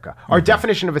of America. Our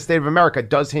definition of a state of America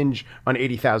does hinge on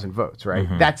 80,000 votes, right?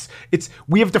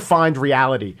 We have defined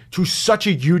reality to such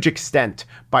a huge extent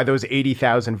by those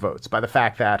 80,000 votes, by the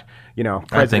fact that, you know,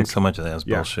 I think so much of that is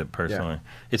bullshit, personally.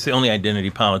 Yeah. It's the only identity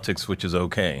politics which is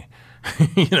okay,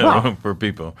 you know, for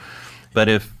people. But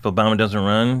if Obama doesn't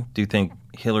run, do you think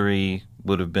Hillary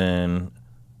would have been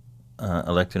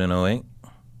elected in 2008?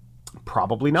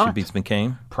 Probably not. She beats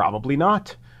McCain? Probably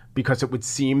not, because it would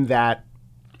seem that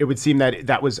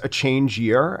that was a change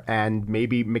year, and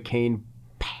maybe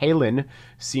McCain-Palin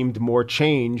seemed more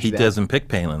changed. He doesn't pick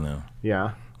Palin, though.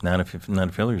 Yeah. Not if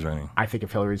Hillary's running. I think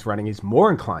if Hillary's running, he's more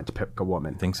inclined to pick a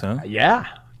woman. Think so? Yeah,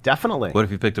 definitely. What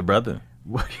if he picked a brother?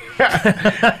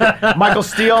 Michael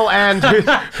Steele, and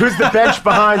who's the bench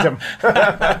behind him?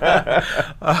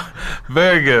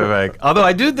 Very good, Mike. Although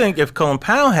I do think if Colin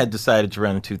Powell had decided to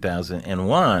run in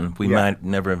 2001, we might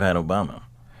never have had Obama.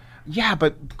 Yeah,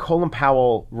 but Colin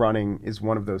Powell running is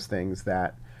one of those things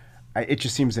that it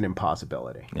just seems an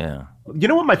impossibility. Yeah. You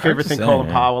know what my favorite thing Colin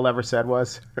Powell ever said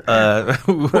was?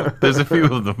 There's a few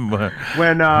of them.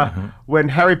 When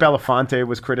Harry Belafonte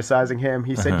was criticizing him,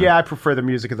 he said, "Yeah, I prefer the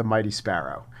music of the Mighty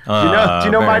Sparrow." Do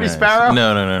you know Mighty Sparrow?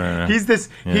 No. He's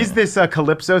this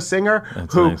calypso singer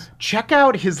who check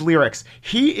out his lyrics.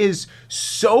 He is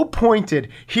so pointed.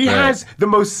 He has the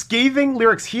most scathing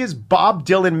lyrics. He is Bob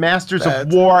Dylan, Masters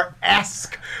of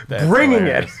War-esque, bringing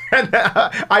hilarious. It. And,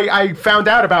 I found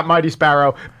out about Mighty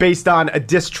Sparrow based on a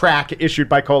diss track issued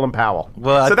by Colin Powell.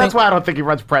 Well, that's why I don't think he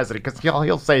runs for president, because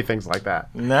he'll say things like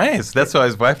that. Nice. That's why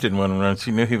his wife didn't want him to run.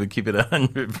 She knew he would keep it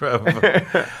 100, probably.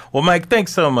 Well, Mike,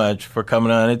 thanks so much for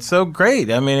coming on. It's so great.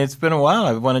 I mean, it's been a while.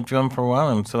 I've wanted you on for a while.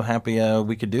 I'm so happy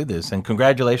we could do this. And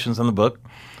congratulations on the book.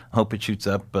 I hope it shoots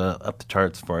up the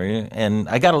charts for you. And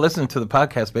I got to listen to the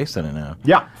podcast based on it now.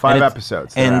 Yeah, 5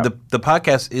 episodes. And the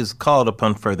podcast is called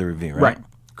Upon Further Review, right? Right.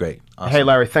 Great. Awesome. Hey,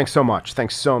 Larry, thanks so much.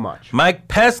 Mike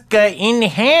Pesca in the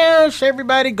house.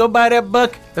 Everybody, go buy that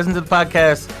book, listen to the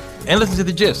podcast, and listen to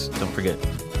The Gist. Don't forget.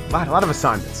 A lot of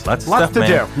assignments. Lots of stuff, to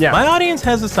do. Yeah. My audience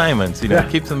has assignments.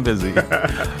 Keeps them busy. All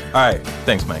right.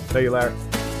 Thanks, Mike. Thank you, Larry.